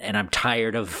of it, and I'm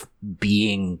tired of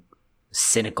being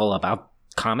cynical about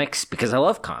comics because I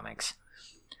love comics.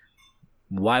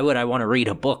 Why would I want to read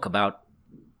a book about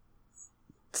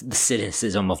the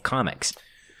cynicism of comics?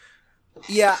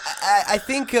 Yeah, I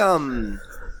think and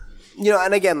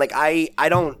again, like I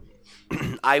don't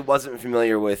I wasn't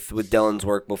familiar with Dylan's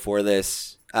work before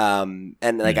this, and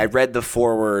like I read the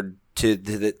foreword to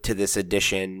this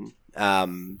edition,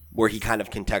 where he kind of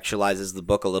contextualizes the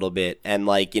book a little bit, and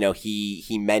like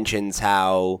he mentions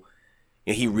how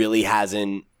he really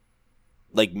hasn't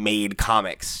like made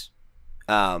comics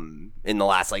in the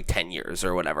last like 10 years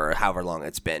or whatever, however long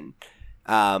it's been,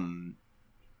 and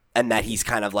that he's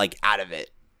kind of like out of it,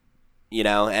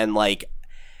 and like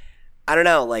I don't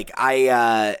know, like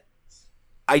I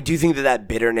do think that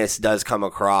bitterness does come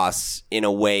across in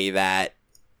a way that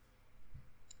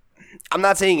I'm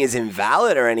not saying is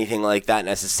invalid or anything like that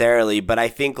necessarily, but I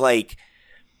think like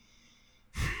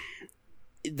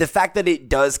the fact that it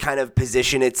does kind of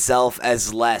position itself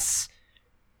as less,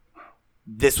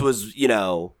 this was,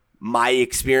 my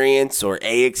experience or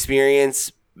a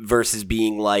experience versus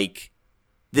being like,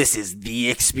 this is the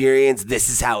experience, this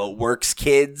is how it works,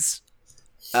 kids.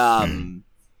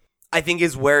 I think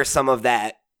is where some of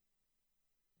that,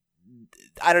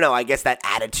 I don't know, I guess that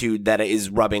attitude that is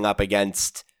rubbing up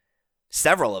against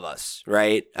several of us,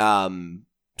 right? Some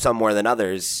more than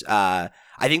others. I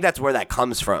think that's where that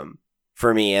comes from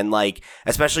for me. And like,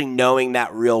 especially knowing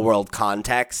that real world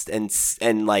context and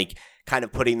like kind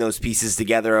of putting those pieces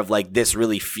together of like, this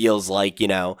really feels like, you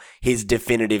know, his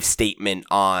definitive statement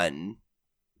on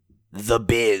the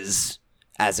biz,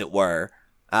 as it were.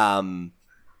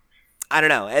 I don't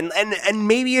know. And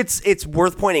maybe it's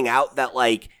worth pointing out that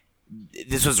like,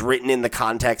 this was written in the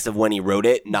context of when he wrote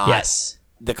it, not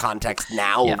the context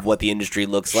now of what the industry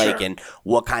looks like and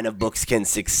what kind of books can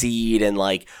succeed and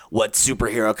like what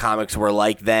superhero comics were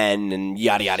like then and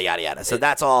yada yada yada yada. So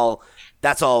that's all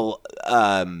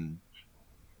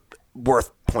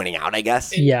worth pointing out, I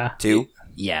guess. Yeah. Too.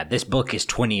 Yeah, this book is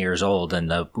 20 years old,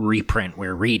 and the reprint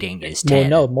we're reading is 10. Well,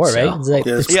 no, more, right? It's like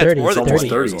it's 30. It's more than 30.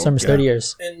 30. It's almost 30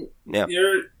 years. And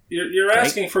you're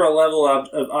asking for a level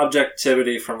of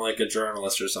objectivity from like a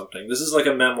journalist or something. This is like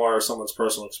a memoir of someone's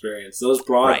personal experience. Those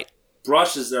broad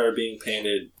brushes that are being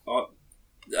painted,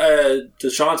 to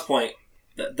Sean's point,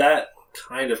 that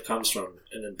kind of comes from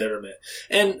an embitterment.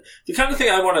 And the kind of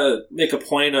thing I want to make a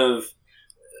point of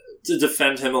to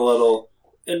defend him a little,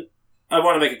 and I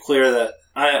want to make it clear that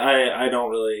I don't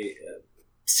really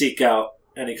seek out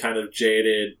any kind of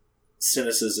jaded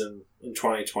cynicism in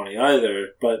 2020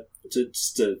 either, but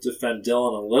just to defend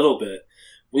Dylan a little bit,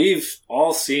 we've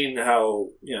all seen how,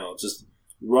 you know, just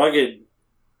rugged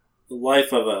the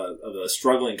life of a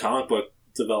struggling comic book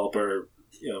developer,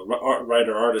 you know,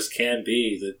 writer artist can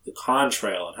be, the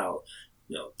contrail and how,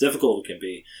 you know, difficult it can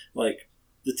be. Like,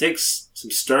 it takes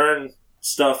some stern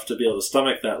stuff to be able to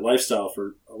stomach that lifestyle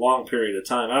for a long period of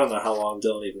time. I don't know how long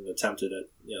Dylan even attempted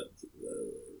it,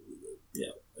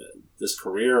 this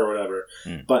career or whatever,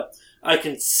 but I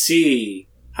can see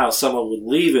how someone would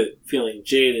leave it feeling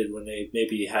jaded when they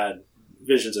maybe had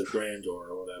visions of grandeur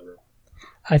or whatever.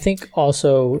 I think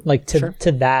also, like,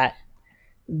 to that,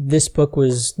 this book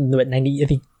was, what, 90, I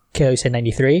think Kelly said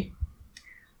 93?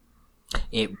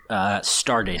 It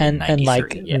started in 93. And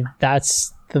like,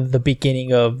 that's the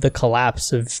beginning of the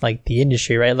collapse of, like, the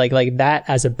industry, right? Like that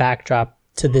as a backdrop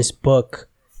to this book,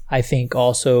 I think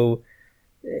also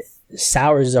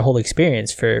sours the whole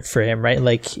experience for him, right?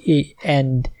 Like,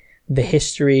 and the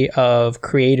history of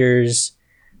creators,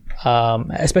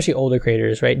 especially older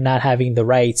creators, right, not having the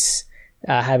rights,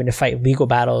 having to fight legal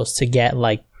battles to get,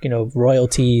 like, you know,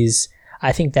 royalties.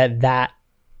 I think that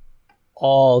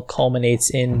all culminates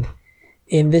in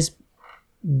this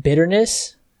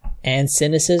bitterness and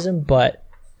cynicism. But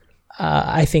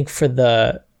I think for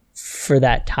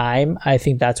that time, I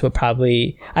think that's what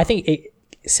probably, I think it,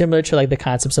 similar to like the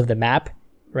concepts of the map,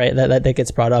 right, that gets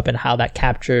brought up and how that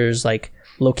captures like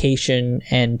location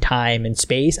and time and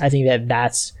space. I think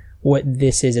that's what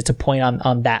this is. It's a point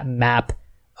on that map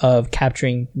of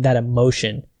capturing that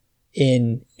emotion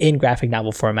in graphic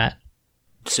novel format.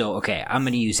 So, okay, I'm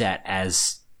going to use that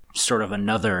as sort of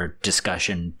another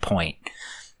discussion point.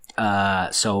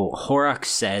 So Horrocks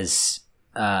says,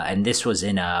 and this was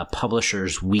in a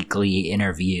Publishers Weekly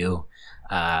interview,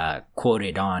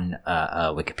 quoted on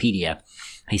Wikipedia.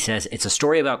 He says, it's a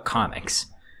story about comics,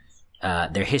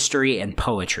 their history and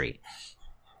poetry.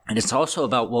 And it's also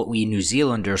about what we New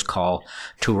Zealanders call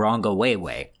Turanga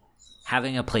Wewe,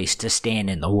 having a place to stand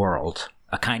in the world,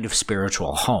 a kind of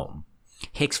spiritual home.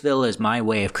 Hicksville is my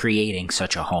way of creating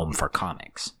such a home for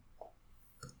comics.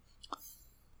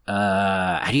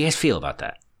 How do you guys feel about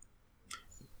that?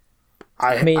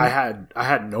 I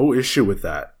had no issue with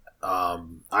that.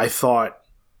 I thought,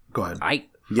 go ahead. I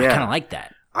kind of like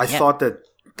that. I thought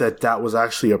that was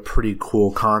actually a pretty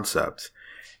cool concept,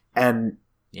 and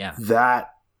that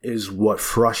is what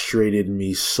frustrated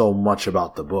me so much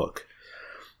about the book.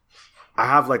 I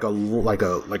have like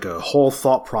a whole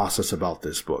thought process about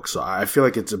this book, so I feel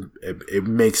like it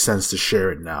makes sense to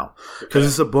share it now, because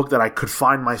it's a book that I could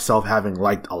find myself having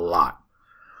liked a lot,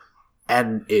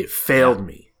 and it failed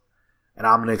me, and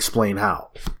I'm going to explain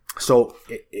how. So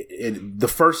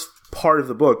the first part of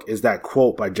the book is that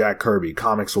quote by Jack Kirby,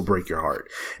 "Comics will break your heart,"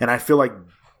 and I feel like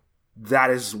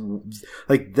that's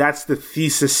the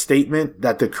thesis statement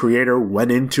that the creator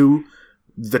went into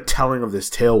the telling of this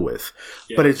tale with.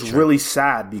 But it's really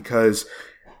sad because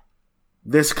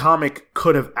this comic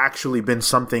could have actually been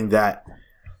something that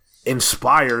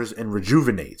inspires and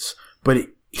rejuvenates, but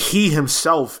he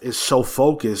himself is so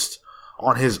focused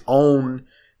on his own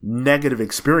negative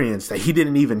experience that he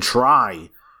didn't even try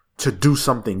to do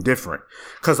something different.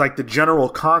 Because like the general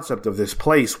concept of this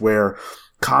place where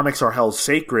comics are held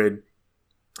sacred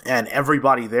and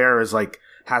everybody there is like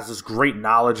has this great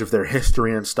knowledge of their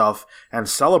history and stuff and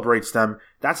celebrates them,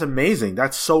 that's amazing.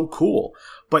 That's so cool.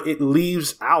 But it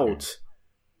leaves out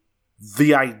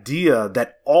the idea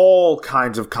that all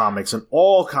kinds of comics and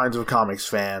all kinds of comics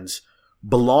fans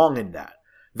belong in that.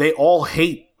 they all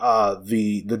hate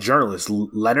the journalist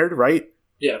Leonard, right?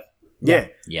 Yeah.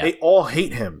 They all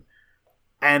hate him.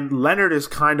 And Leonard is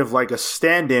kind of like a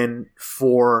stand-in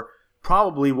for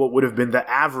probably what would have been the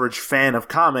average fan of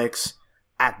comics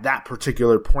at that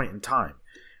particular point in time.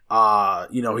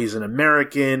 He's an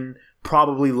American,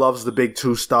 probably loves the Big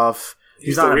Two stuff.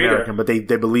 He's not American, but they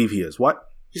believe he is. What?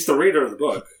 He's the reader of the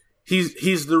book.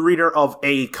 He's the reader of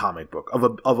a comic book, of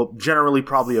a generally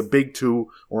probably a Big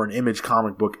Two or an Image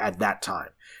comic book at that time.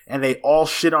 And they all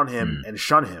shit on him and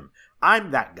shun him. I'm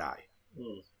that guy.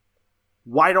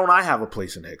 Why don't I have a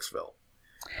place in Hicksville?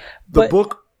 The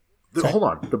book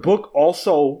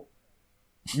also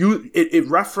it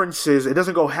references, it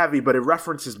doesn't go heavy, but it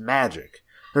references magic.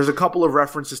 There's a couple of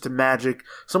references to magic,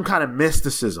 some kind of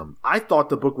mysticism. I thought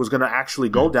the book was going to actually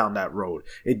go down that road.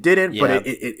 It didn't, but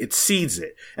it seeds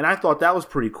it. And I thought that was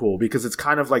pretty cool because it's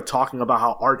kind of like talking about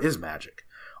how art is magic.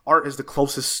 Art is the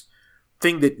closest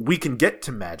thing that we can get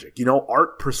to magic.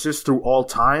 Art persists through all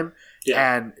time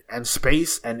and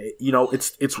space. And,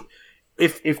 it's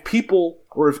if people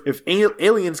or if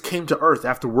aliens came to Earth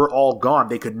after we're all gone,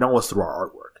 they could know us through our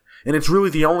artwork. And it's really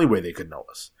the only way they could know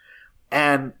us.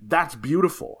 And that's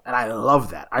beautiful. And I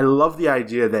love that. I love the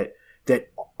idea that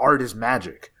art is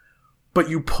magic. But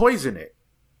you poison it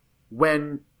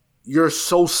when you're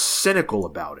so cynical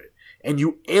about it. And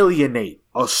you alienate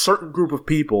a certain group of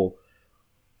people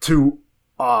to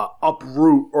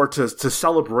uproot or to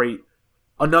celebrate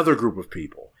another group of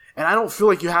people. And I don't feel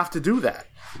like you have to do that.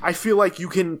 I feel like you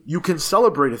can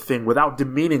celebrate a thing without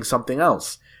demeaning something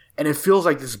else. And it feels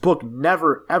like this book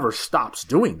never, ever stops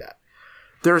doing that.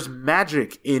 There's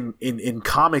magic in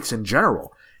comics in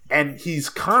general. And he's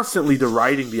constantly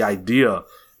deriding the idea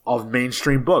of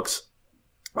mainstream books.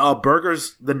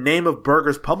 The name of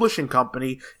Berger's publishing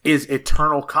company is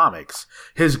Eternal Comics.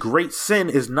 His great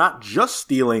sin is not just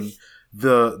stealing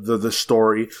the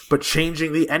story, but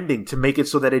changing the ending to make it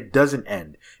so that it doesn't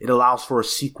end. It allows for a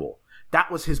sequel.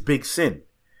 That was his big sin.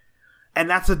 And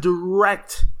that's a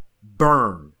direct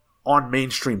burn on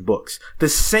mainstream books. The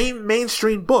same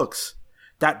mainstream books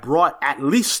that brought at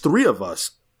least three of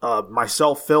us,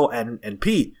 myself, Phil, and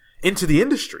Pete, into the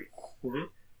industry. Mm-hmm.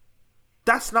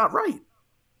 That's not right.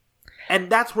 And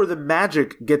that's where the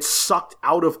magic gets sucked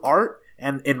out of art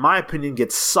and, in my opinion,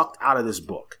 gets sucked out of this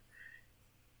book.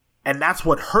 And that's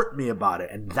what hurt me about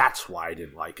it, and that's why I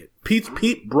didn't like it.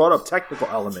 Pete brought up technical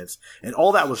elements, and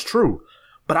all that was true.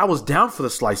 But I was down for the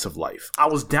slice of life. I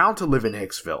was down to live in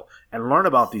Hicksville and learn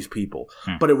about these people.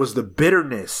 But it was the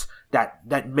bitterness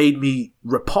that made me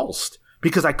repulsed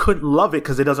because I couldn't love it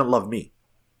because it doesn't love me.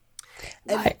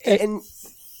 And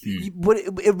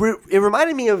it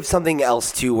reminded me of something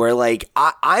else too, where like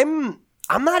I'm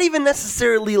not even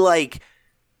necessarily like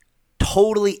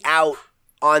totally out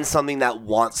on something that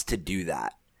wants to do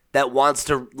that wants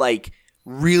to like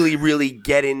really, really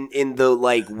get in the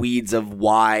like weeds of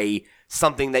why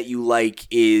something that you like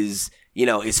is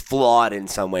flawed in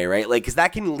some way, right? Like, because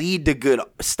that can lead to good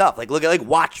stuff. Like, look at like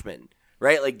Watchmen,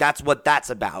 right? Like, that's what that's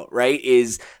about, right?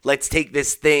 Is let's take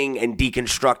this thing and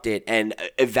deconstruct it and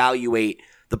evaluate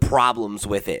the problems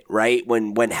with it, right?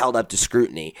 When held up to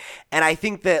scrutiny. And I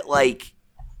think that like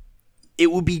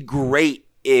it would be great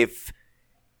if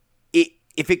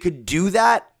it could do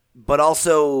that, but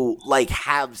also like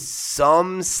have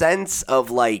some sense of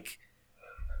like,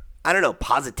 I don't know,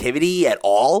 positivity at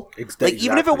all. Like,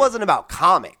 even if it wasn't about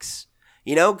comics,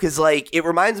 because like it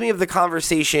reminds me of the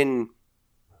conversation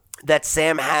that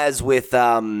Sam has with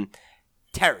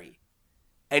Terry,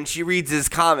 and she reads his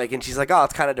comic and she's like, "Oh,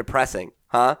 it's kind of depressing,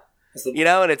 huh?"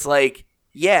 And it's like,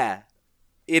 yeah,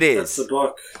 it is. That's the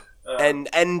book,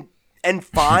 and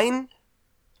fine,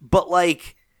 but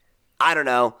like, I don't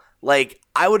know, like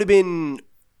I would have been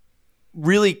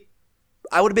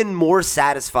more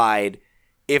satisfied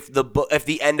if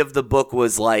the end of the book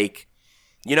was like,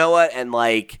 you know what, and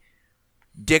like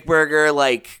Dick Berger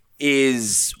like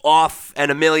is off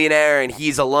and a millionaire and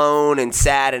he's alone and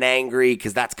sad and angry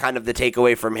because that's kind of the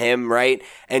takeaway from him, right?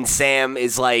 And Sam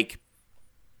is like,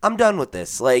 I'm done with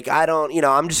this. Like, I don't,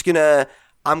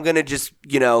 I'm gonna just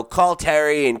call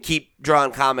Terry and keep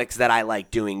drawing comics that I like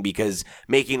doing because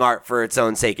making art for its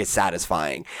own sake is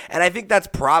satisfying. And I think that's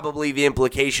probably the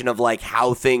implication of like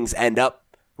how things end up.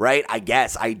 Right, I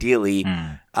guess ideally,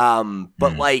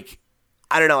 but like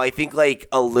I don't know. I think like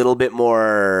a little bit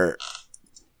more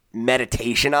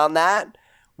meditation on that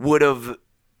would have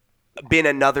been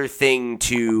another thing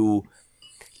to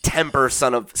temper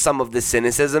some of the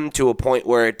cynicism to a point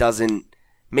where it doesn't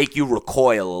make you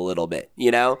recoil a little bit.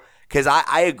 Because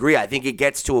I agree. I think it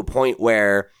gets to a point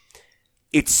where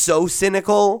it's so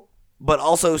cynical but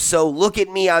also so look at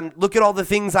me, look at all the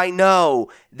things I know,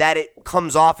 that it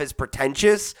comes off as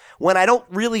pretentious when I don't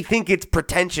really think it's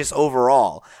pretentious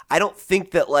overall. I don't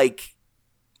think that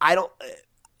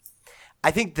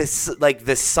I think this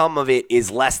the sum of it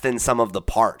is less than some of the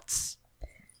parts.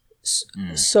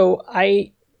 So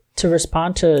to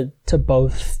respond to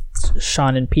both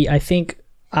Sean and Pete, I think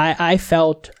I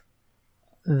felt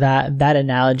that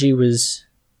analogy was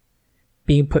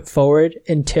being put forward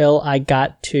until I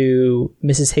got to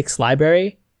Mrs. Hicks'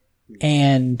 library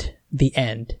and the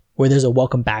end, where there's a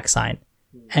welcome back sign.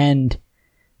 And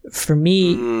for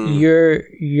me,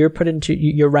 you're put into,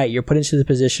 you're right, you're put into the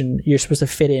position, you're supposed to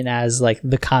fit in as like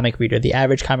the comic reader, the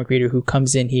average comic reader who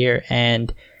comes in here,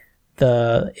 and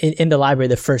in the library,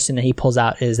 the first thing that he pulls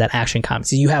out is that Action Comics.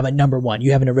 So you have a number one,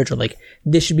 you have an original, like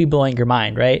this should be blowing your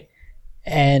mind, right?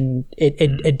 And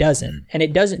it doesn't. And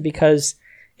it doesn't because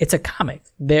it's a comic.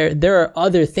 There are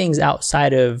other things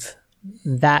outside of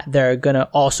that are gonna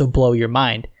also blow your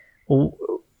mind.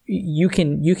 You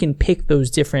can pick those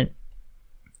different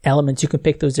elements, you can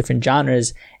pick those different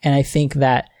genres, and I think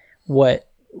that what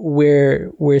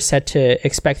we're set to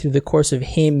expect through the course of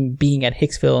him being at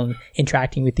Hicksville and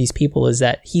interacting with these people is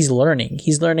that he's learning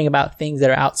about things that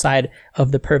are outside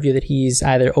of the purview that he's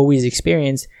either always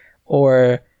experienced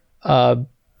or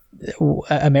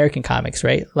American comics,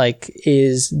 right? Like,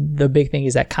 is the big thing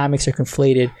is that comics are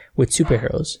conflated with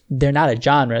superheroes. They're not a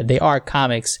genre, they are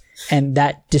comics, and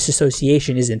that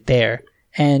disassociation isn't there.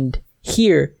 And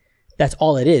here, that's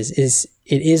all it is it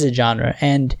is a genre.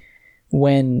 And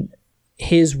when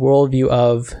his worldview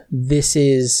of this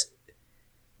is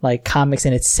like comics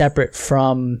and it's separate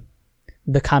from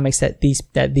the comics that these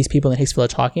people in Hicksville are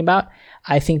talking about,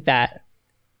 I think that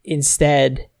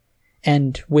instead,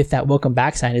 and with that welcome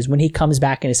back sign, is when he comes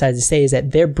back and decides to say is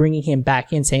that they're bringing him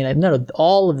back in, saying that no,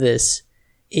 all of this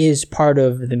is part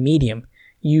of the medium.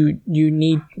 You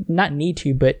need, not need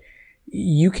to, but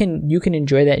you can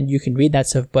enjoy that and you can read that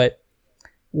stuff. But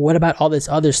what about all this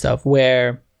other stuff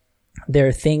where there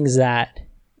are things that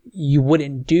you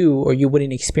wouldn't do or you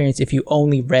wouldn't experience if you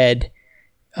only read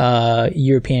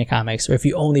European comics, or if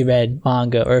you only read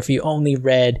manga, or if you only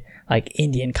read like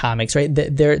Indian comics, right?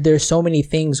 There's so many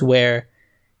things where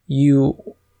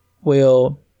you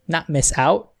will not miss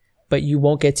out, but you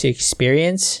won't get to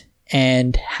experience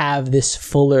and have this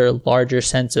fuller, larger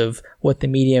sense of what the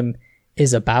medium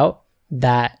is about.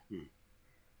 That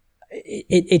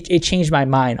it changed my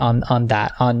mind on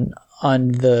that, on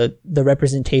the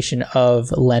representation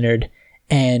of Leonard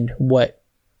and what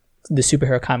the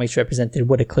superhero comics represented,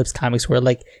 what Eclipse comics were.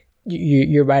 Like,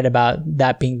 you're right about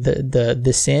that being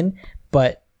the sin,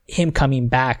 but him coming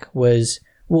back was,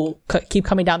 we'll keep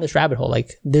coming down this rabbit hole.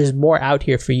 Like, there's more out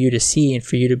here for you to see and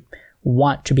for you to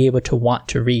want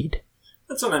to read.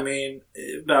 That's what I mean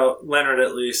about Leonard,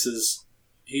 at least, is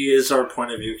he is our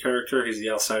point of view character. He's the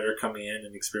outsider coming in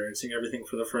and experiencing everything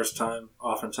for the first time.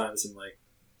 Oftentimes in like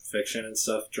fiction and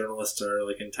stuff, journalists are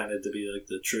like intended to be like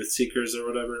the truth seekers or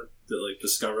whatever, that like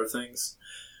discover things.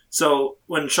 So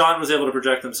when Sean was able to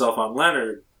project himself on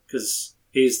Leonard, because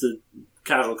he's the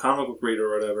casual comic book reader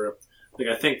or whatever, like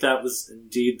I think that was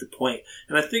indeed the point.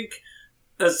 And I think,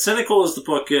 as cynical as the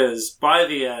book is, by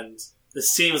the end, it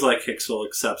seems like Hicksville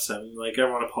accepts him. Like,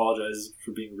 everyone apologizes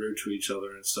for being rude to each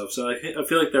other and stuff. So I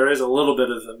feel like there is a little bit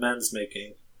of amends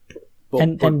making.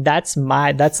 And that's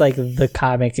like the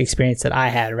comic experience that I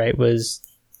had, right? Was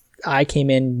I came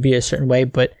in via a certain way,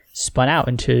 but spun out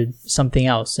into something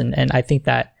else. And I think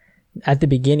that at the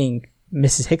beginning,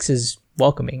 Mrs. Hicks is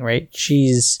welcoming, right? She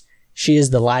is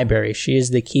the library. She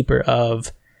is the keeper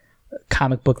of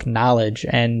comic book knowledge.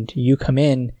 And you come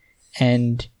in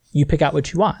and you pick out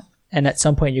what you want. And at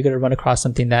some point, you're going to run across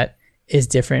something that is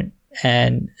different.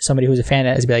 And somebody who's a fan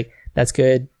of it is be like, that's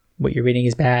good. What you're reading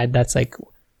is bad. That's like,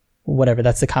 whatever.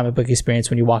 That's the comic book experience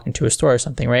when you walk into a store or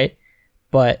something, right?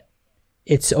 But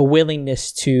it's a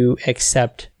willingness to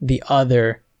accept the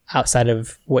other outside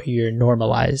of what you're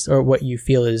normalized or what you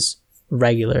feel is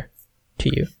regular to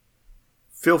you.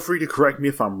 Feel free to correct me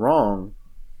if I'm wrong,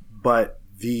 but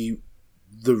the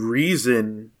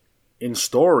reason in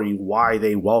story why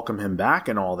they welcome him back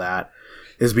and all that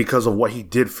is because of what he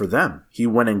did for them. He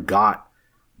went and got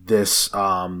this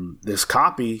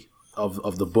copy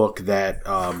of the book that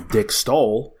Dick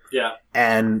stole,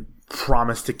 and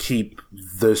promised to keep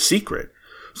the secret.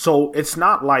 So it's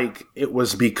not like it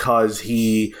was because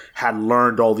he had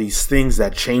learned all these things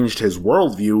that changed his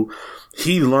worldview.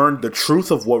 He learned the truth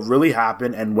of what really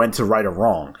happened and went to right or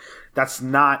wrong. That's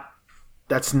not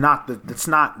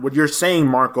what you're saying,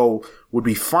 Marco, would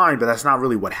be fine, but that's not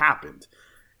really what happened.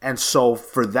 And so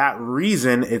for that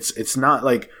reason, it's not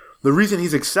like the reason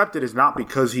he's accepted is not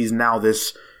because he's now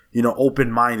this,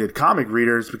 open-minded comic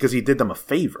reader. It's because he did them a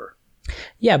favor.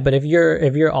 Yeah, but if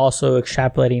you're also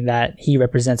extrapolating that he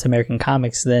represents American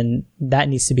comics, then that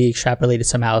needs to be extrapolated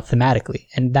somehow thematically.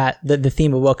 And that the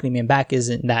theme of welcoming him back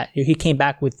isn't that he came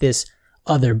back with this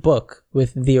other book,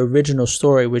 with the original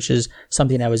story, which is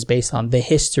something that was based on the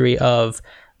history of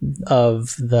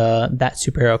that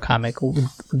superhero comic,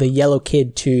 the Yellow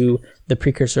Kid to the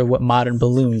precursor of what modern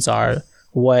balloons are.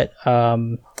 What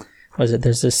was it?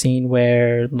 There's a scene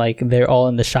where like they're all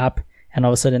in the shop, and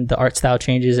all of a sudden the art style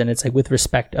changes, and it's like with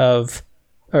respect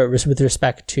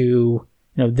to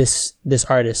this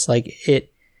artist, like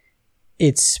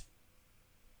it's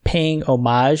paying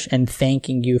homage and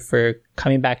thanking you for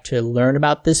coming back to learn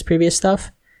about this previous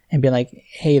stuff and being like,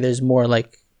 hey, there's more.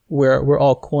 Like we're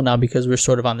all cool now because we're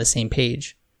sort of on the same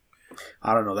page.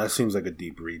 I don't know. That seems like a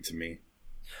deep read to me.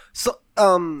 So,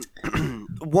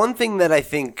 one thing that I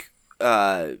think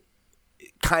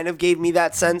kind of gave me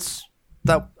that sense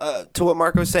that to what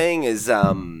Marco's saying is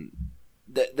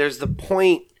there's the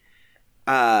point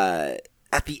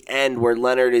at the end where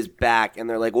Leonard is back and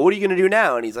they're like, well, what are you going to do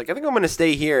now? And he's like, I think I'm going to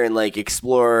stay here and like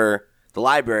explore the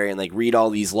library and like read all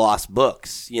these lost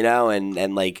books,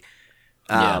 and like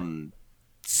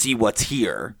see what's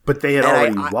here. But they had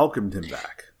already welcomed him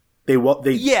back.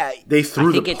 They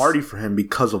threw the party for him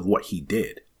because of what he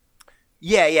did.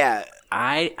 Yeah.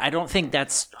 I don't think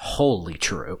that's wholly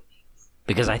true,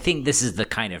 because I think this is the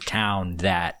kind of town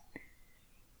that,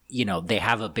 they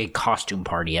have a big costume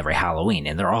party every Halloween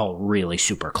and they're all really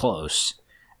super close.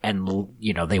 And,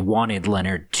 they wanted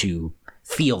Leonard to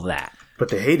feel that. But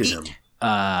they hated him.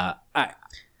 But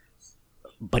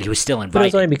he was still invited. But it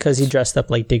was only because he dressed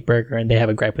up like Dick Berger and they have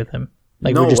a gripe with him.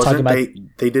 Like no, we're just talking about.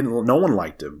 They didn't. No one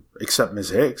liked him except Ms.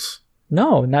 Hicks.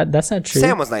 No, that's not true.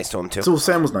 Sam was nice to him too. So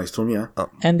Sam was nice to him, yeah.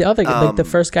 And the other, like the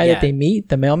first guy that they meet,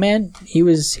 the mailman, he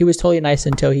was totally nice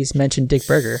until he's mentioned Dick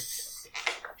Berger.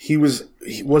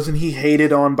 Wasn't he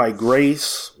hated on by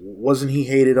Grace? Wasn't he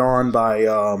hated on by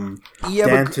Danton?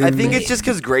 But I think it's just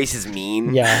because Grace is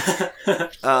mean. Yeah.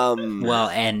 Well,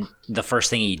 and the first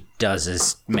thing he does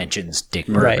is mentions Dick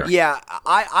Berger. Right. Yeah,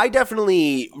 I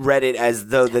definitely read it as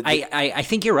though that. I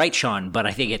think you're right, Sean, but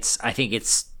I think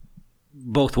it's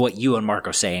both what you and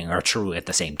Marco saying are true at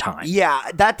the same time. Yeah,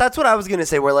 that's what I was gonna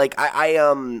say. Where like I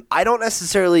don't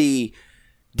necessarily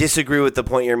disagree with the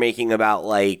point you're making about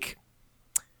like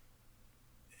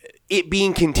it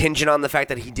being contingent on the fact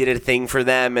that he did a thing for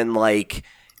them and like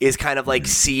is kind of like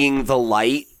seeing the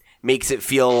light makes it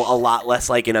feel a lot less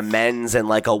like an amends and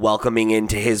like a welcoming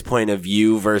into his point of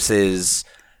view versus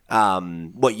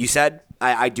what you said.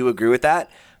 I do agree with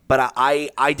that, but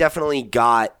I definitely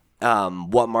got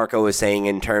what Marco was saying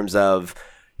in terms of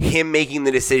him making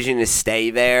the decision to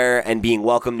stay there and being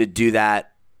welcome to do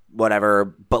that,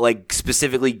 whatever, but like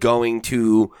specifically going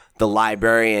to the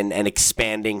library and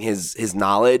expanding his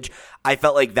knowledge. I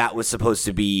felt like that was supposed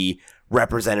to be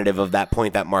representative of that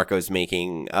point that Marco's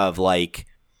making of like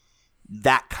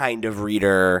that kind of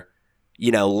reader,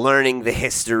 learning the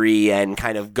history and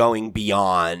kind of going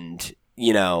beyond,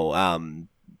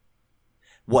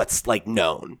 what's like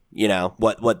known,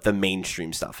 what the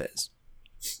mainstream stuff is.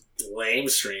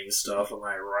 Lamestream stuff, am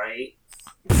I right?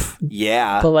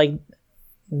 Yeah. But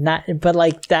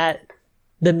like that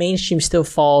the mainstream still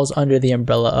falls under the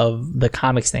umbrella of the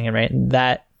comics thing, right? And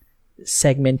that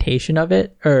segmentation of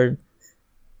it, that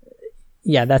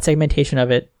segmentation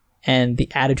of it and the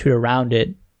attitude around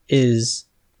it is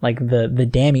like the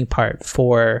damning part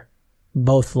for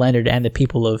both Leonard and the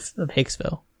people of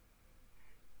Hicksville.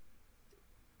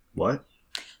 What?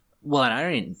 Well, and I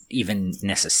don't even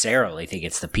necessarily think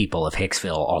it's the people of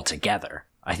Hicksville altogether.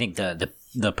 I think the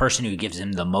person who gives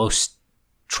him the most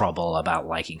trouble about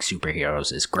liking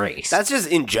superheroes is Grace. That's just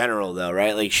in general, though,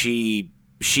 right? Like she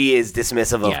is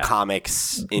dismissive of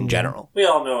comics in general. We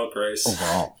all know Grace.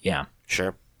 Overall, yeah.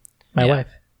 Sure. My wife.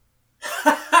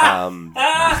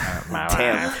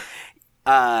 My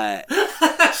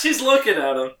wife. She's looking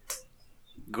at him.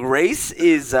 Grace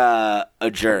is a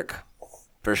jerk.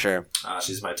 For sure.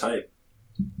 She's my type.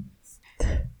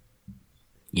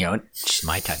 She's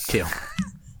my type too.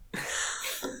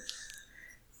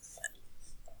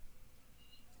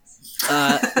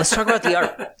 Let's talk about the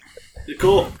art.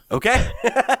 Cool. Okay.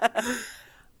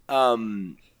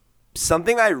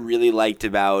 Something I really liked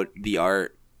about the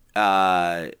art.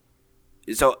 So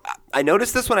I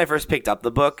noticed this when I first picked up the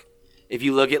book. If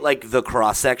you look at like the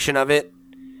cross section of it,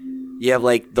 you have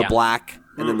like the black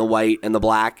and then the white and the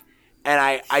black. And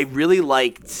I really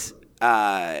liked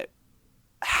how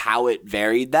it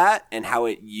varied that and how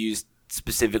it used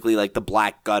specifically like the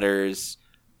black gutters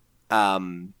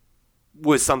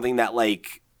was something that,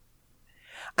 like,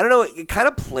 I don't know, it kind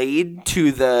of played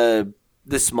to the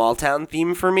small town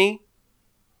theme for me.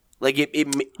 Like,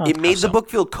 it made the book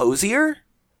feel cozier.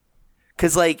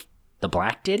 Because, like... The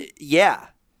Black did? Yeah.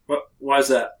 Why is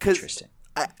that? Interesting.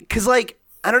 Because, like,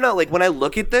 I don't know, like, when I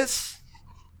look at this,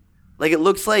 like, it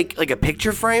looks like a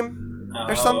picture frame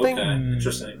or something. Okay.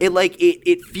 Interesting.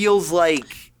 It feels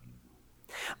like...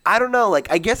 I don't know,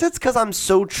 like, I guess it's because I'm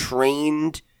so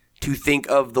trained to think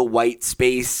of the white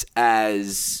space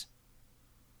as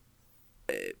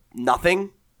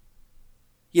nothing.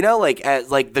 You know, like,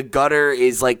 as like the gutter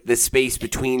is like the space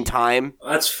between time.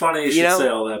 That's funny you should say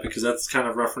all that, because that's kind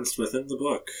of referenced within the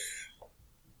book.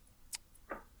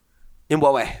 In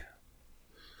what way?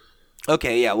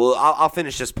 Okay, yeah, well, I'll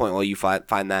finish this point while you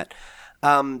find that.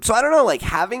 So I don't know, like,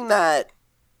 having that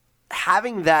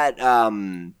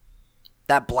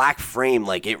black frame,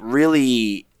 like, it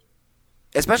really,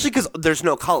 especially because there's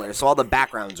no color, so all the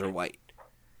backgrounds are white.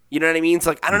 You know what I mean?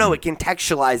 So, like, I don't know, it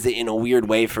contextualized it in a weird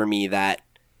way for me that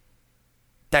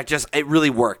just, it really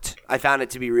worked. I found it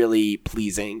to be really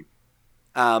pleasing.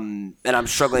 And I'm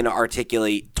struggling to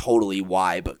articulate totally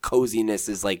why, but coziness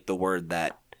is, like, the word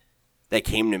that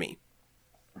came to me.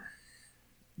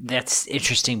 That's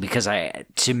interesting because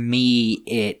to me,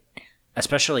 it,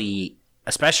 especially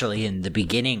in the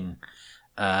beginning,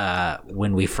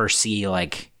 when we first see,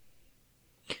 like,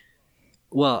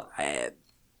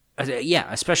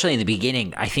 especially in the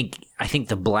beginning, I think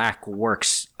the Black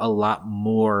works a lot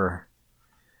more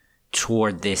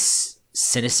toward this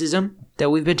cynicism that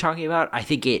we've been talking about. I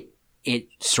think it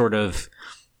sort of,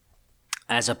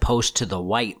 as opposed to the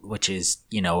white, which is,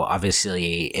 you know,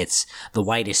 obviously it's, the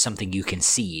white is something you can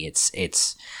see.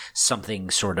 It's something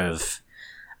sort of,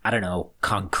 I don't know,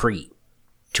 concrete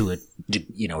to a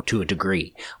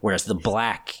degree. Whereas the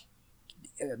Black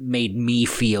made me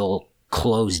feel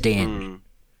closed in.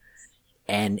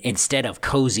 And instead of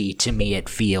cozy, to me, it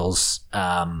feels,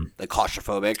 like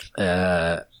claustrophobic.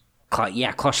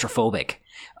 Claustrophobic.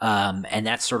 And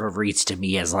that sort of reads to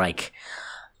me as like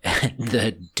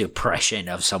the depression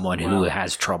of someone who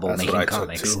has trouble making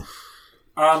comics.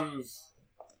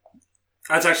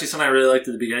 That's actually something I really liked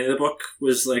at the beginning of the book,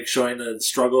 was like showing the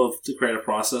struggle of the creative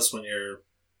process when you're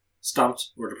stumped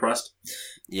or depressed.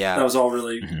 Yeah. That was all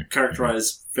really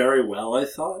characterized very well, I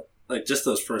thought. Like, just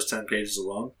those first 10 pages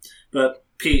alone. But,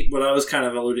 Pete, what I was kind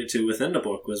of alluding to within the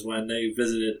book was when they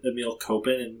visited Emil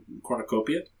Copin in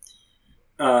Cornucopia.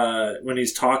 When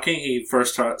he's talking, he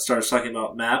first starts talking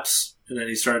about maps, and then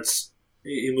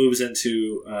he moves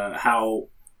into how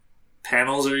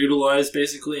panels are utilized,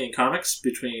 basically, in comics,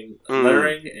 between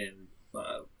lettering and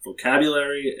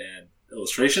vocabulary and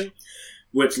illustration,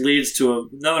 which leads to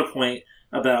another point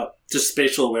about just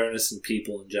spatial awareness in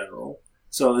people in general.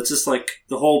 So it's just like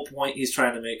the whole point he's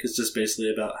trying to make is just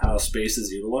basically about how space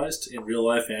is utilized in real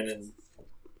life and in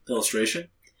illustration.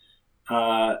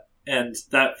 And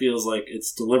that feels like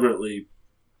it's deliberately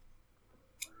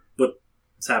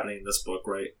what's happening in this book,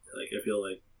 right? Like, I feel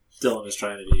like Dylan is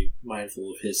trying to be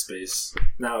mindful of his space.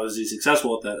 Now, is he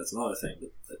successful at that? That's another thing.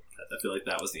 But I feel like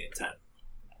that was the intent.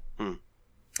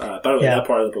 By the way, that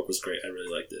part of the book was great. I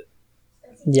really liked it.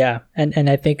 Yeah, and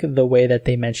I think the way that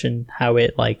they mention how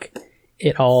it, like,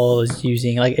 it all is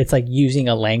using, like, it's like using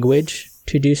a language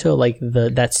to do so, like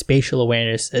that spatial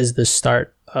awareness is the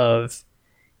start of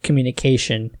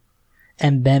communication,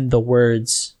 and then the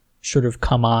words sort of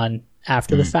come on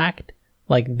after the fact.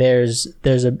 Like, there's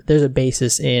a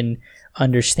basis in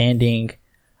understanding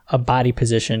a body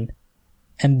position,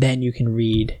 and then you can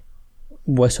read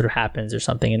what sort of happens or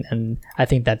something, and I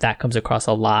think that comes across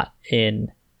a lot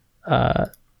in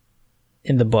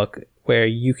the book, where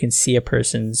you can see a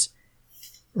person's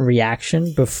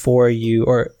reaction before you,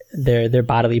 or their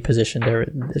bodily position,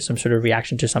 there's some sort of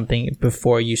reaction to something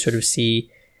before you sort of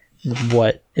see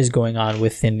what is going on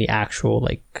within the actual,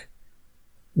 like,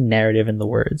 narrative in the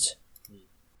words.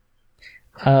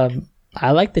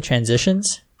 I like the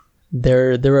transitions.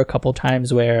 There were a couple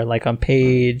times where, like, on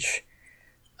page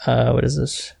what is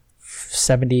this,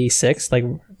 76, like,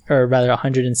 or rather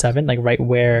 107, like right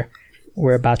where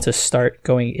we're about to start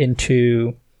going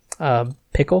into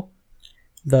Pickle,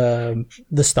 the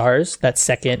stars, that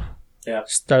second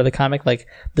start of the comic, like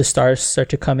the stars start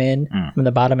to come in from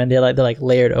the bottom, and they're like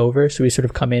layered over, so we sort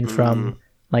of come in from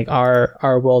like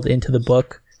our world into the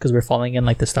book because we're falling in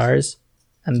like the stars,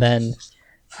 and then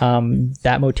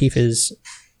that motif is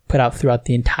put out throughout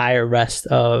the entire rest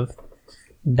of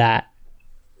that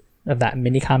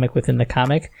mini comic within the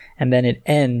comic, and then it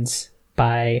ends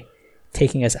by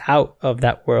taking us out of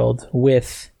that world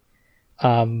with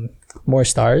more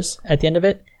stars at the end of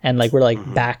it, and like we're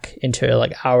like back into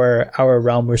like our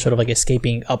realm. We're sort of like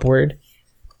escaping upward,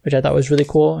 which I thought was really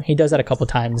cool. He does that a couple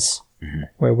times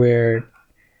where we're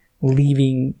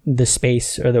leaving the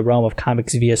space or the realm of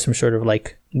comics via some sort of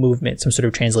like movement, some sort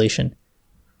of translation.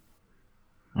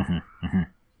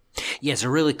 Yeah, it's a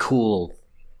really cool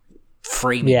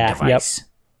framing device.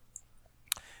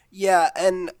 Yeah,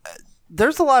 and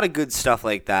there's a lot of good stuff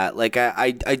like that. Like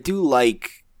I do like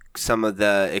some of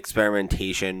the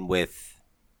experimentation with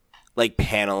like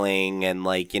paneling and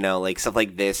like, you know, like stuff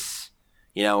like this,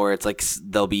 you know, where it's like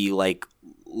there'll be like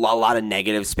a lot of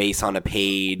negative space on a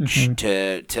page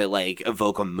to like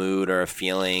evoke a mood or a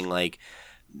feeling. Like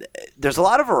there's a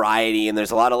lot of variety and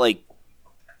there's a lot of like,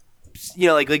 you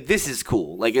know, like this is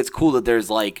cool. Like it's cool that there's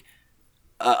like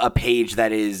a page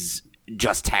that is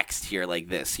just text here like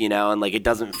this, you know, and like it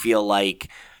doesn't feel like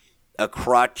a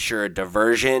crutch or a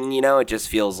diversion, you know, it just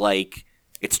feels like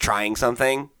it's trying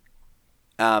something.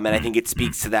 And I think it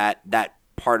speaks to that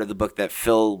part of the book that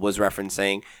Phil was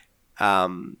referencing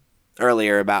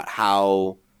earlier about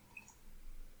how,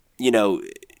 you know,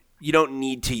 you don't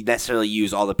need to necessarily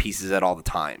use all the pieces at all the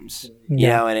times, you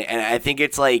know, and I think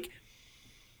it's like,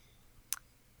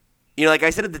 you know, like I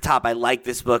said at the top, I like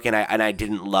this book and I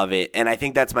didn't love it. And I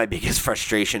think that's my biggest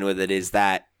frustration with it is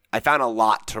that I found a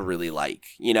lot to really like.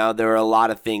 You know, there were a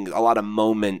lot of things, a lot of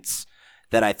moments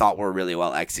that I thought were really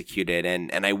well executed.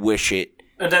 And I wish it.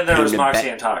 And then there was Moxie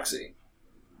and Toxie.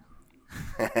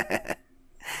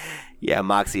 Yeah,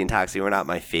 Moxie and Toxie were not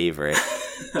my favorite.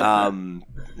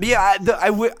 Yeah, I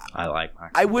like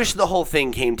Moxie. I wish the whole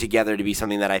thing came together to be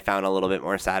something that I found a little bit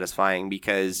more satisfying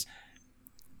because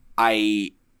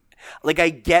I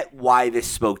get why this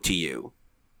spoke to you,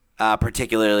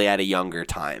 particularly at a younger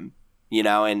time, you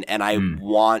know, and I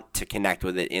want to connect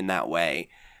with it in that way.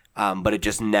 But it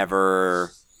just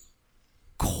never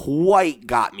quite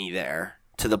got me there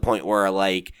to the point where,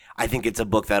 like, I think it's a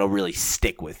book that'll really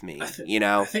stick with me, you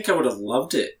know? I think I would have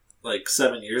loved it, like,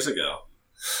 7 years ago.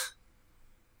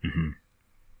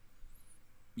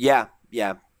 Yeah.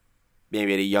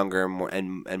 Maybe at a younger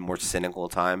and more cynical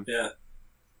time. Yeah.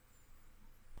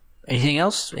 Anything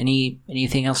else?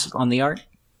 Anything else on the art?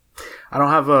 I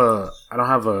don't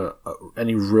have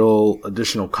any real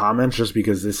additional comments just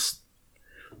because this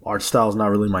art style is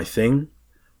not really my thing,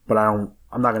 but I'm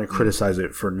not going to criticize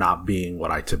it for not being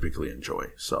what I typically enjoy.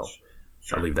 So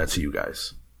I'll leave that to you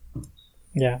guys.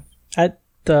 Yeah.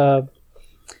 Outside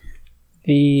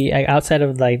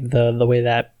of like the way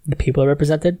that the people are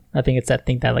represented, I think it's that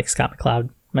thing that like Scott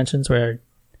McCloud mentions where,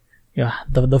 you know,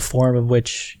 the form of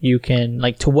which you can,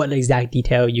 like, to what exact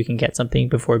detail you can get something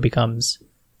before it becomes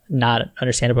not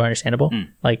understandable.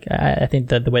 Like, I think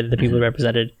that the way that the people are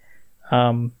represented,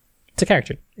 it's a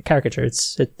caricature.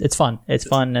 It's fun. It's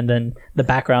fun. And then the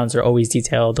backgrounds are always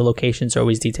detailed. The locations are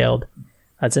always detailed.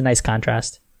 It's a nice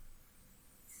contrast.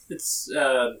 It's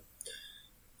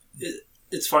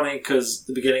funny because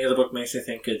the beginning of the book makes me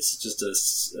think it's just a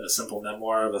simple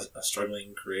memoir of a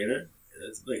struggling creator.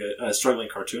 It's like a struggling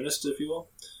cartoonist, if you will.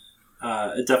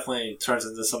 It definitely turns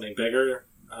into something bigger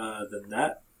than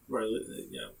that, where,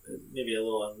 you know, maybe a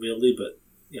little unwieldy, but,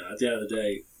 you know, at the end of the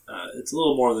day, it's a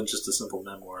little more than just a simple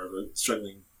memoir of a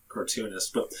struggling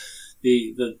cartoonist. But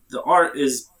the art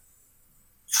is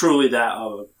truly that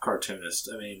of a cartoonist.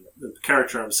 I mean, the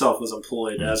character himself was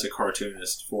employed as a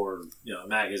cartoonist for, you know, a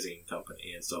magazine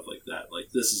company and stuff like that.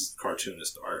 Like, this is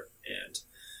cartoonist art, and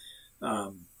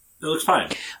it looks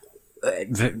fine.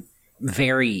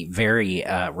 Very, very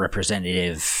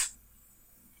representative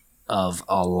of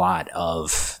a lot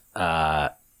of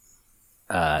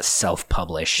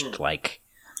self-published, like,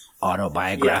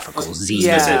 autobiographical zine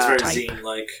It's very type.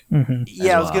 zine-like.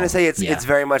 Yeah, I was gonna say it's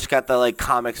very much got the like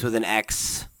comics with an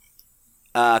X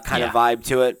kind of vibe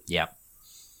to it. Yeah,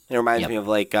 it reminds me of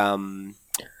like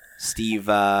Steve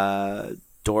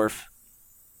Dorff.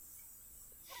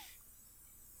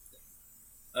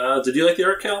 Did you like the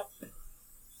art, Cal?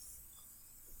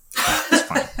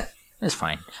 It's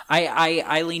fine.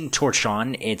 I lean towards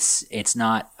Sean. It's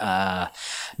not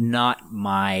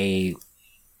my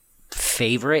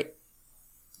favorite,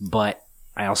 but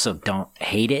I also don't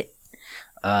hate it.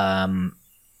 But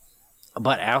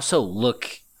I also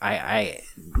I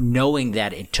knowing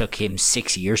that it took him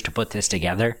 6 years to put this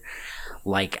together,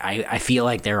 like I feel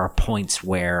like there are points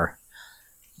where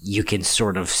you can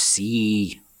sort of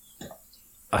see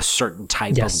a certain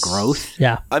type of growth.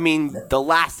 Yeah. I mean, the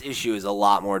last issue is a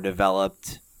lot more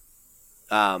developed.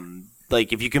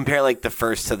 Like, if you compare, like, the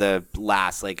first to the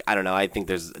last, like, I don't know, I think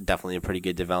there's definitely a pretty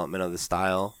good development of the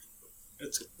style.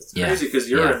 It's crazy because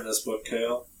you're in this book,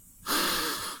 Kale.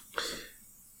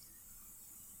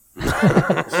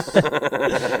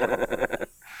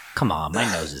 Come on, my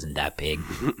nose isn't that big.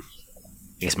 I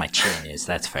guess my chin is.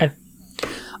 That's fair.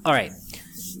 All right.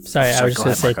 Sorry, I was just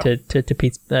going to say to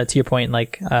Pete's, to your point,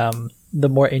 like the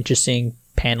more interesting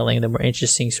paneling, the more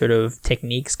interesting sort of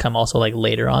techniques come also like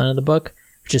later on in the book,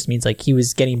 which just means like he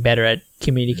was getting better at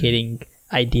communicating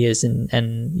ideas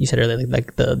and you said earlier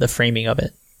like the framing of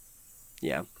it.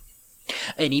 Yeah,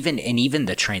 and even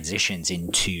the transitions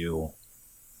into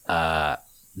the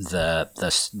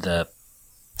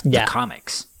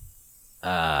comics,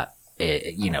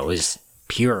 is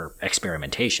pure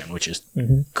experimentation, which is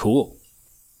cool.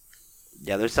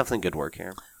 Yeah, there's definitely good work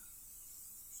here.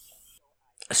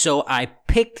 So I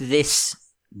picked this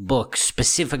book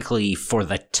specifically for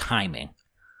the timing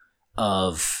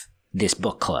of this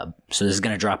book club. So this is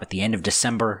going to drop at the end of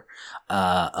December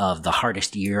of the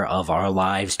hardest year of our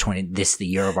lives. This the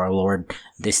year of our Lord.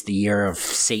 This the year of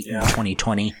Satan.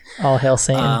 2020. All hail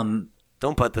Satan.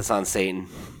 Don't put this on Satan.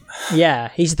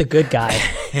 Yeah, he's the good guy.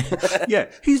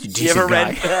 Yeah, he's a decent guy.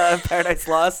 You ever read Paradise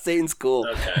Lost? Satan's cool.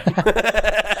 Okay.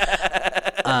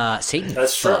 Satan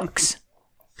That's fucks.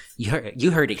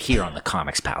 You heard it here on the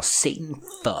Comics Pals. Satan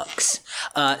fucks.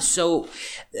 So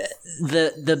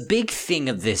the big thing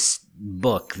of this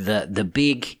book, the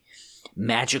big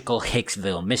magical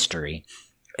Hicksville mystery,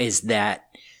 is that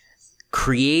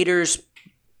creators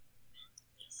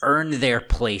earn their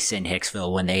place in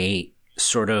Hicksville when they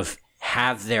sort of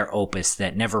have their opus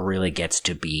that never really gets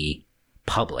to be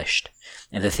published.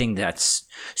 And the thing that's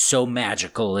so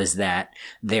magical is that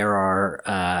there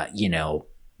are,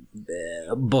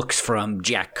 books from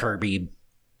Jack Kirby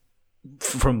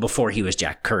from before he was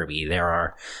Jack Kirby. There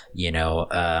are,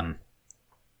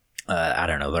 I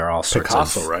don't know, there are all sorts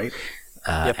Picasso, of... right?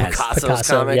 Picasso's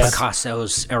comics. Yeah.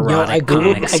 Picasso's erotic I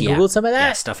comics. Googled some of that.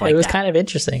 Yeah, stuff like it was that. kind of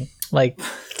interesting. Like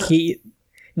he...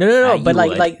 No, but you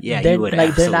would. like Yeah, they're you would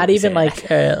like they're not absolutely even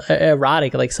say like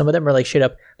erotic. Like some of them are like straight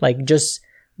up like just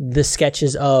the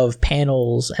sketches of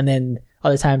panels, and then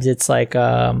other times it's like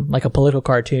a political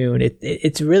cartoon.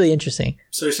 It's really interesting.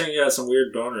 So you're saying you got some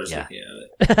weird boners looking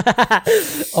at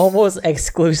it? Almost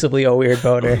exclusively a weird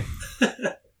boner.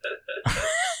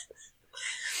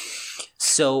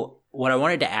 So what I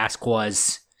wanted to ask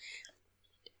was,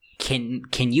 can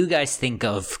you guys think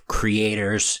of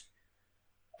creators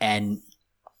and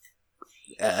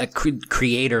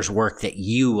creators' work that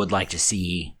you would like to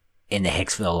see in the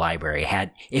Hicksville Library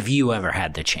if you ever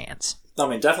had the chance? I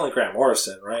mean, definitely Grant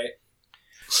Morrison, right?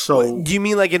 So, do you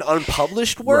mean like an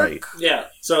unpublished work? Right. Yeah.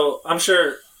 So I'm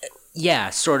sure.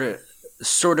 Yeah, sort of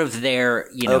their,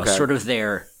 sort of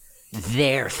their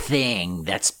thing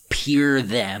that's pure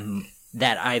them,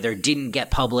 that either didn't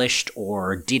get published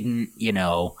or didn't,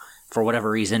 for whatever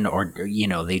reason, or,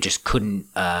 they just couldn't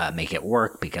make it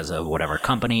work because of whatever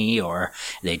company, or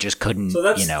they just couldn't, So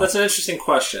that's an interesting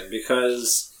question,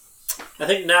 because I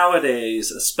think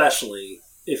nowadays, especially,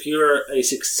 if you're a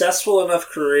successful enough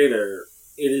creator,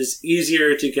 it is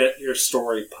easier to get your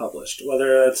story published,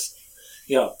 whether that's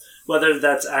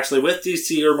actually with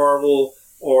DC or Marvel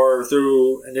or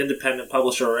through an independent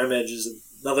publisher or Image is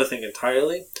another thing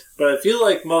entirely. But I feel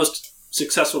like most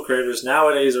successful creators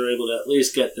nowadays are able to at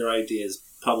least get their ideas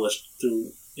published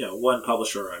through one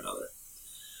publisher or another.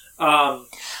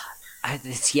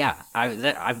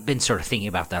 I've been sort of thinking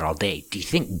about that all day. Do you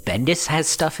think Bendis has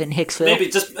stuff in Hicksville? Maybe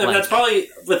that's probably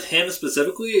with him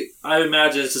specifically. I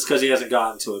imagine it's just because he hasn't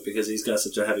gotten to it because he's got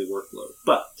such a heavy workload.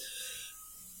 But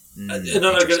a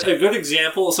good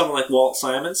example is someone like Walt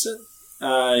Simonson.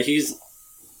 He is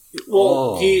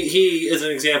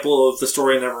an example of the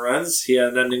story never ends. He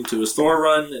had an ending to his Thor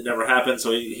run. It never happened, so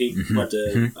he went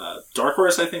to Dark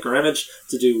Horse, I think, or Image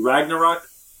to do Ragnarok.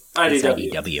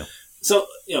 IDW. So,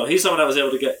 he's someone that was able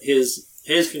to get his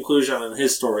conclusion on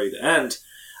his story to end.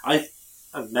 I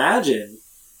imagine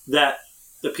that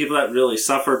the people that really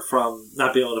suffered from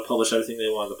not being able to publish everything they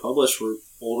wanted to publish were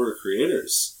older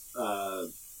creators,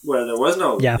 where there was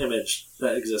no Image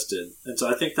that existed. And so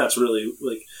I think that's really,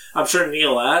 I'm sure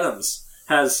Neil Adams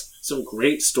has some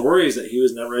great stories that he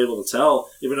was never able to tell,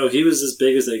 even though he was as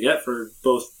big as they get for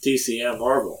both DC and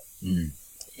Marvel. Mm.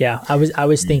 Yeah, I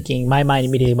was thinking, my mind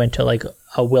immediately went to like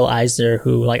a Will Eisner,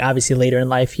 who like obviously later in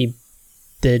life he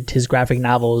did his graphic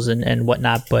novels and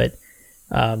whatnot, but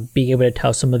being able to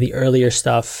tell some of the earlier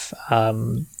stuff,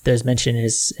 there's mention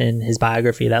in his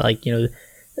biography that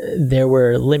there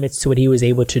were limits to what he was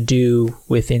able to do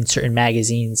within certain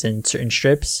magazines and certain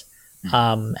strips.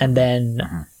 And then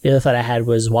the other thought I had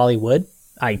was Wally Wood.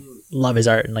 I love his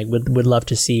art and would love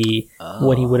to see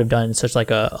what he would have done in such like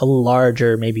a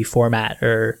larger maybe format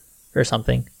or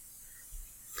something.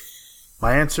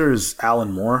 My answer is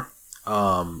Alan Moore.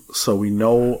 So we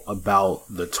know about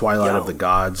the Twilight of the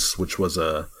Gods, which was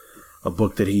a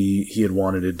book that he had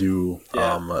wanted to do in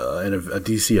a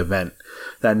DC event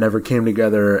that never came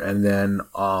together. And then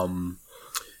I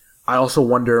also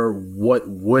wonder what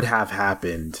would have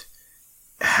happened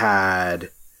had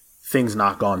things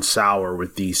not gone sour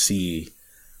with DC,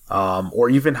 or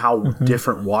even how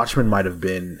different Watchmen might have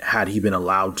been had he been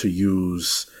allowed to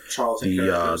use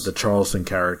the Charlton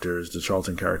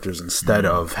characters instead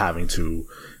of having to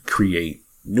create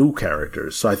new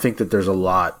characters. So I think that there's a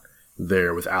lot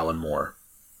there with Alan Moore.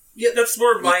 Yeah, that's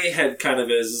where my head kind of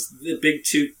is. The big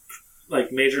two,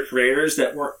 like, major creators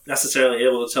that weren't necessarily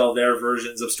able to tell their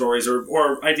versions of stories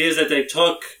or ideas that they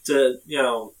took to,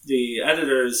 the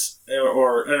editors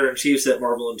or editor-in-chiefs at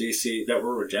Marvel and DC that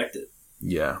were rejected.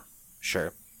 Yeah.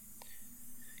 Sure.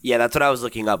 Yeah, that's what I was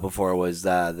looking up before was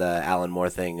the Alan Moore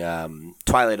thing,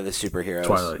 Twilight of the Superheroes.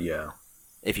 Twilight, yeah.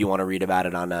 If you want to read about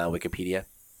it on Wikipedia.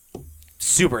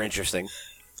 Super interesting.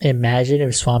 Imagine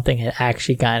if Swamp Thing had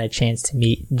actually gotten a chance to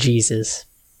meet Jesus.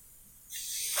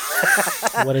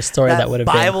 What a story that would have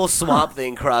been. Bible Swamp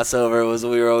Thing crossover was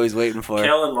what we were always waiting for.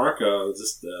 Cal and Marco,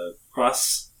 just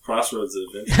crossroads of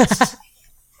interest.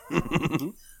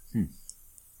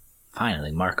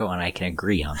 Finally, Marco and I can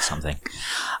agree on something.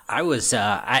 I was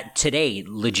today.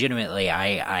 Legitimately,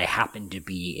 I happened to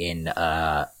be in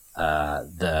the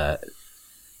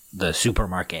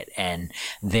supermarket, and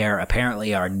there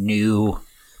apparently are new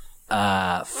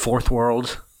Fourth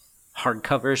World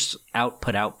hardcovers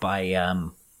put out by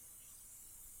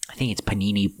I think it's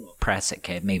Panini Press.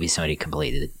 Maybe somebody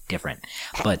completely different,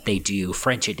 but they do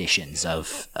French editions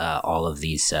of all of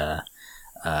these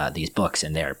books,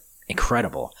 and they're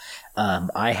incredible.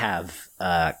 I have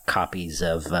copies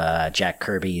of Jack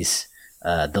Kirby's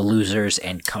The Losers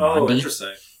and Commandi. Oh,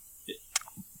 interesting.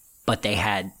 But they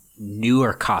had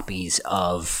newer copies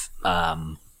of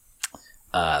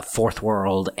Fourth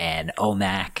World and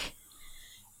OMAC,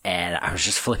 and I was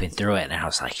just flipping through it, and I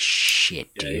was like,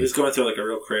 shit, dude. Yeah, he was going through like a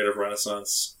real creative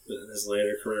renaissance in his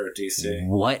later career at DC.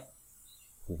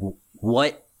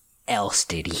 What else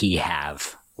did he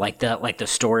have? Like the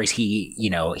stories he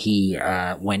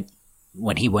went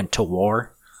when he went to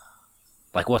war.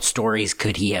 Like, what stories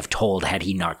could he have told had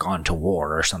he not gone to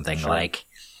war or something? Sure. Like,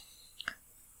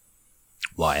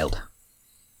 wild.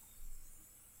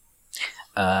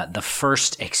 The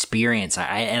first experience,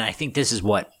 I think this is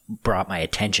what brought my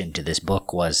attention to this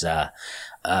book, was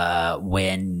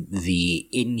when the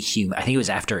Inhuman, I think it was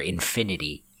after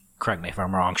Infinity. Correct me if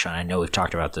I'm wrong, Sean. I know we've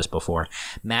talked about this before.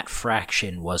 Matt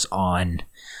Fraction was on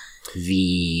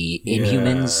the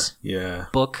Inhumans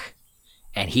book,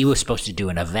 and he was supposed to do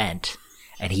an event,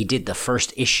 and he did the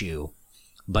first issue,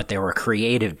 but there were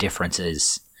creative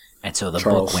differences, and so the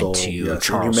book went to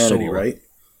Charles Humanity, Soule. right?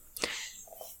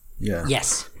 Yeah.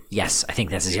 Yes, I think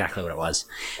that's exactly what it was.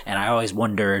 And I always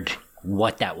wondered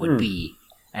what that would be.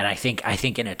 And I think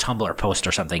in a Tumblr post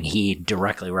or something, he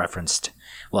directly referenced,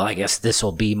 well, I guess this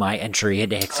will be my entry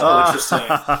into Hicksville. Oh, interesting.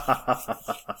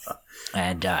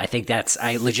 And I think that's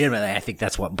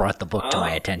what brought the book to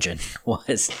my attention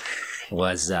was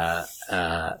that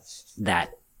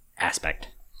aspect.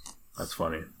 That's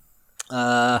funny.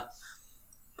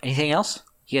 Anything else?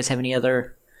 You guys have any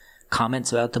other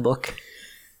comments about the book?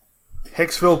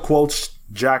 Hicksville quotes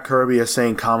Jack Kirby as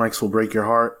saying comics will break your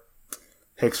heart.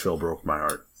 Hicksville broke my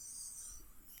heart.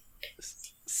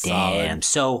 Damn.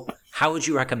 So, how would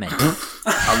you recommend it?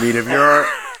 I mean, if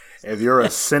you're a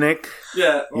cynic,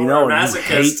 if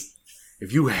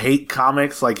you hate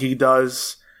comics like he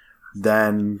does,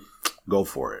 then go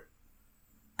for it.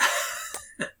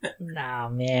 Nah,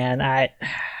 man. I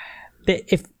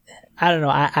don't know.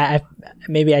 I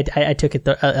maybe I took it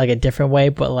like a different way,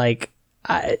 but like,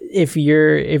 if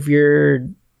you're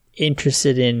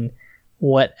interested in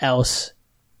what else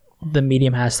the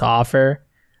medium has to offer,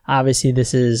 obviously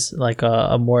this is like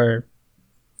a more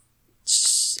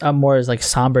like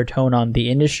somber tone on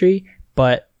the industry,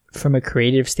 but from a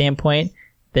creative standpoint,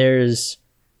 there's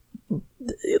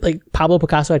like Pablo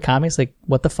Picasso had comics, like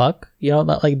what the fuck,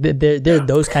 like there's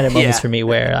those kind of moments for me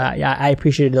where I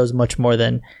appreciated those much more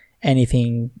than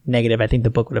anything negative I think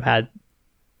the book would have had.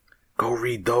 Go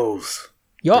read those.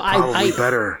 Yo, probably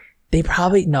better. They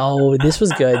probably no. This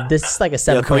was good. This is like a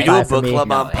 7.5 for me. Can we do a book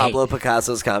club on Pablo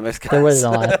Picasso's comics? Guys? There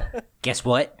wasn't a lot. Guess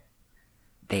what?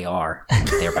 They are.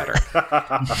 They're better.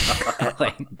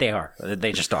 They are.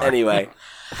 They just are. Anyway,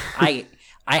 I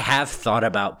have thought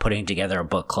about putting together a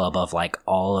book club of like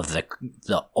all of the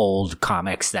old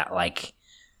comics that like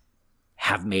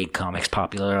have made comics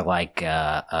popular, like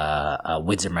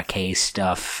Winsor McKay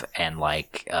stuff and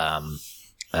like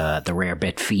the Rare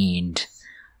Bit Fiend.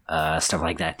 stuff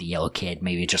like that. The Yellow Kid,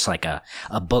 maybe just like a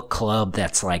book club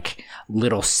that's like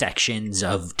little sections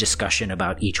of discussion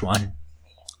about each one.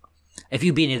 If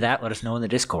you'd be into that, let us know in the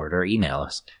Discord or email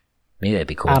us. Maybe that'd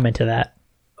be cool. I'm into that.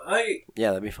 Yeah,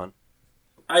 that'd be fun.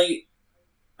 I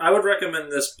would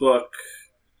recommend this book.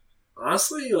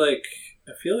 Honestly, like,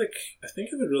 I think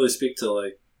it would really speak to,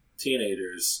 like,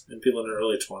 teenagers and people in their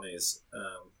early 20s.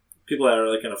 People that are,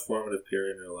 like, in a formative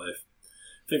period in their life.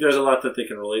 I think there's a lot that they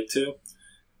can relate to.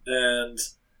 And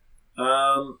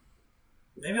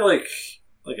maybe, like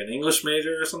an English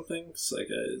major or something. It's like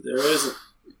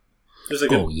there's a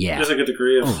good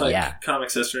degree of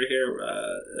comics history here,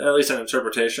 at least an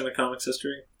interpretation of comics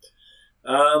history.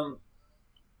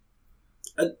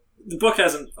 The book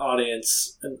has an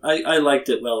audience, and I liked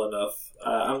it well enough.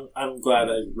 I'm glad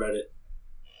I read it.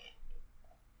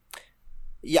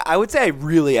 Yeah, I would say I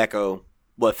really echo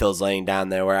what Phil's laying down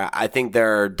there, where I think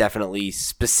there are definitely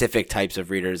specific types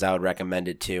of readers I would recommend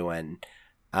it to, and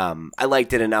I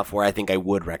liked it enough where I think I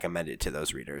would recommend it to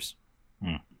those readers.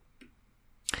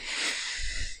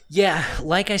 Yeah,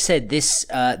 like I said, this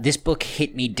book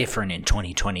hit me different in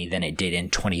 2020 than it did in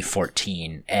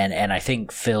 2014, and I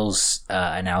think Phil's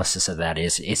analysis of that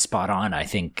is spot on. I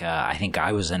think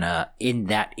I was in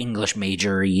that English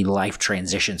majory life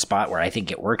transition spot where I think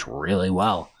it worked really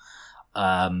well,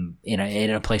 in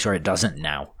a place where it doesn't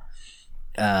now,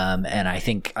 and I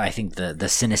think the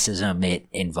cynicism it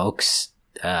invokes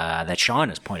that Sean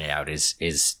has pointed out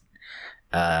is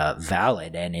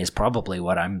valid and is probably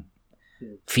what I'm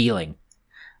feeling.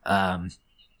 I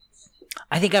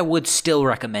think I would still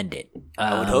recommend it.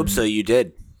 I would hope so. You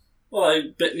did. Well,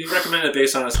 he recommended it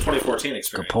based on his 2014 experience.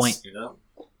 Good point. You know,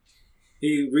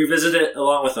 he revisited it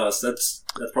along with us. That's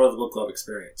part of the book club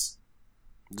experience.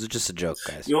 It's just a joke,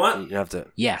 guys. You know what? You have to.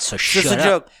 Yeah. So just shut a up.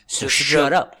 joke. So just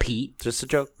shut up, Pete. Just a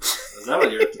joke. Is that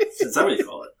what you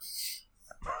call it?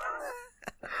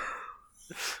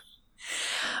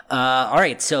 All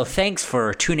right, so thanks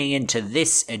for tuning in to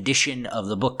this edition of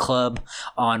the book club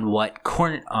my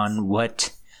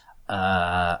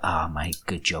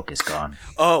good joke is gone.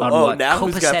 Now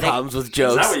who's got problems with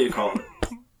jokes? Is that what you call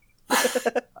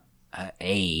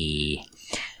it?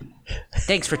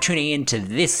 Thanks for tuning in to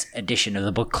this edition of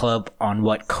the book club on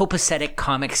what Copacetic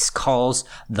Comics calls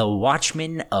the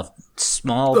Watchmen of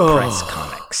small press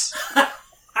comics.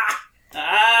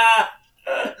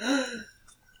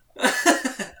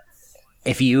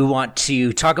 If you want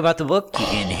to talk about the book, you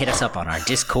can hit us up on our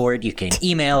Discord. You can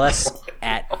email us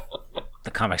at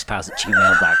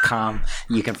thecomicspals@gmail.com.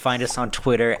 You can find us on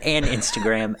Twitter and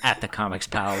Instagram at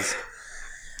thecomicspals.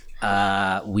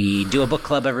 We do a book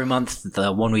club every month.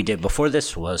 The one we did before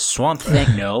this was Swamp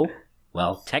Thing. No.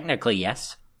 Well, technically,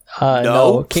 yes.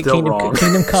 No, still wrong.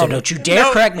 Kingdom Come. So don't you dare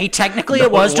correct me. Technically,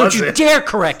 it was. Don't you dare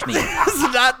correct me. It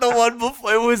was not the one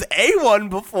before. It was a one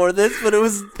before this, but it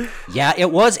was. Yeah,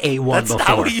 it was a one That's before.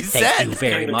 not what you Thank said. you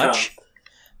very Kingdom much.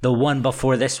 The one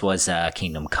before this was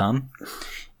Kingdom Come,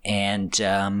 and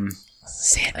Sandman.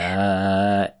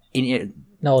 the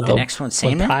the next one's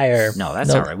Sandman. No, that's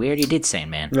all right. We already did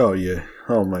Sandman. Oh yeah.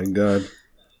 Oh my god.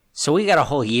 So we got a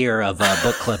whole year of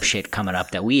book club shit coming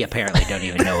up that we apparently don't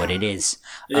even know what it is.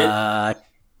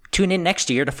 Tune in next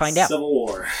year to find out. Civil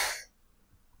War.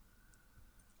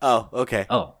 Oh, okay.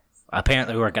 Oh,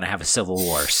 apparently we're going to have a civil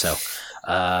war. So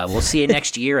we'll see you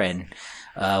next year, and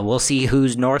we'll see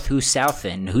who's north, who's south,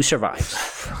 and who survives.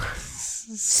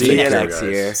 See you next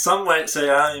year. Some might say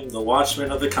I'm the Watchman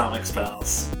of the Comics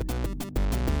Pals.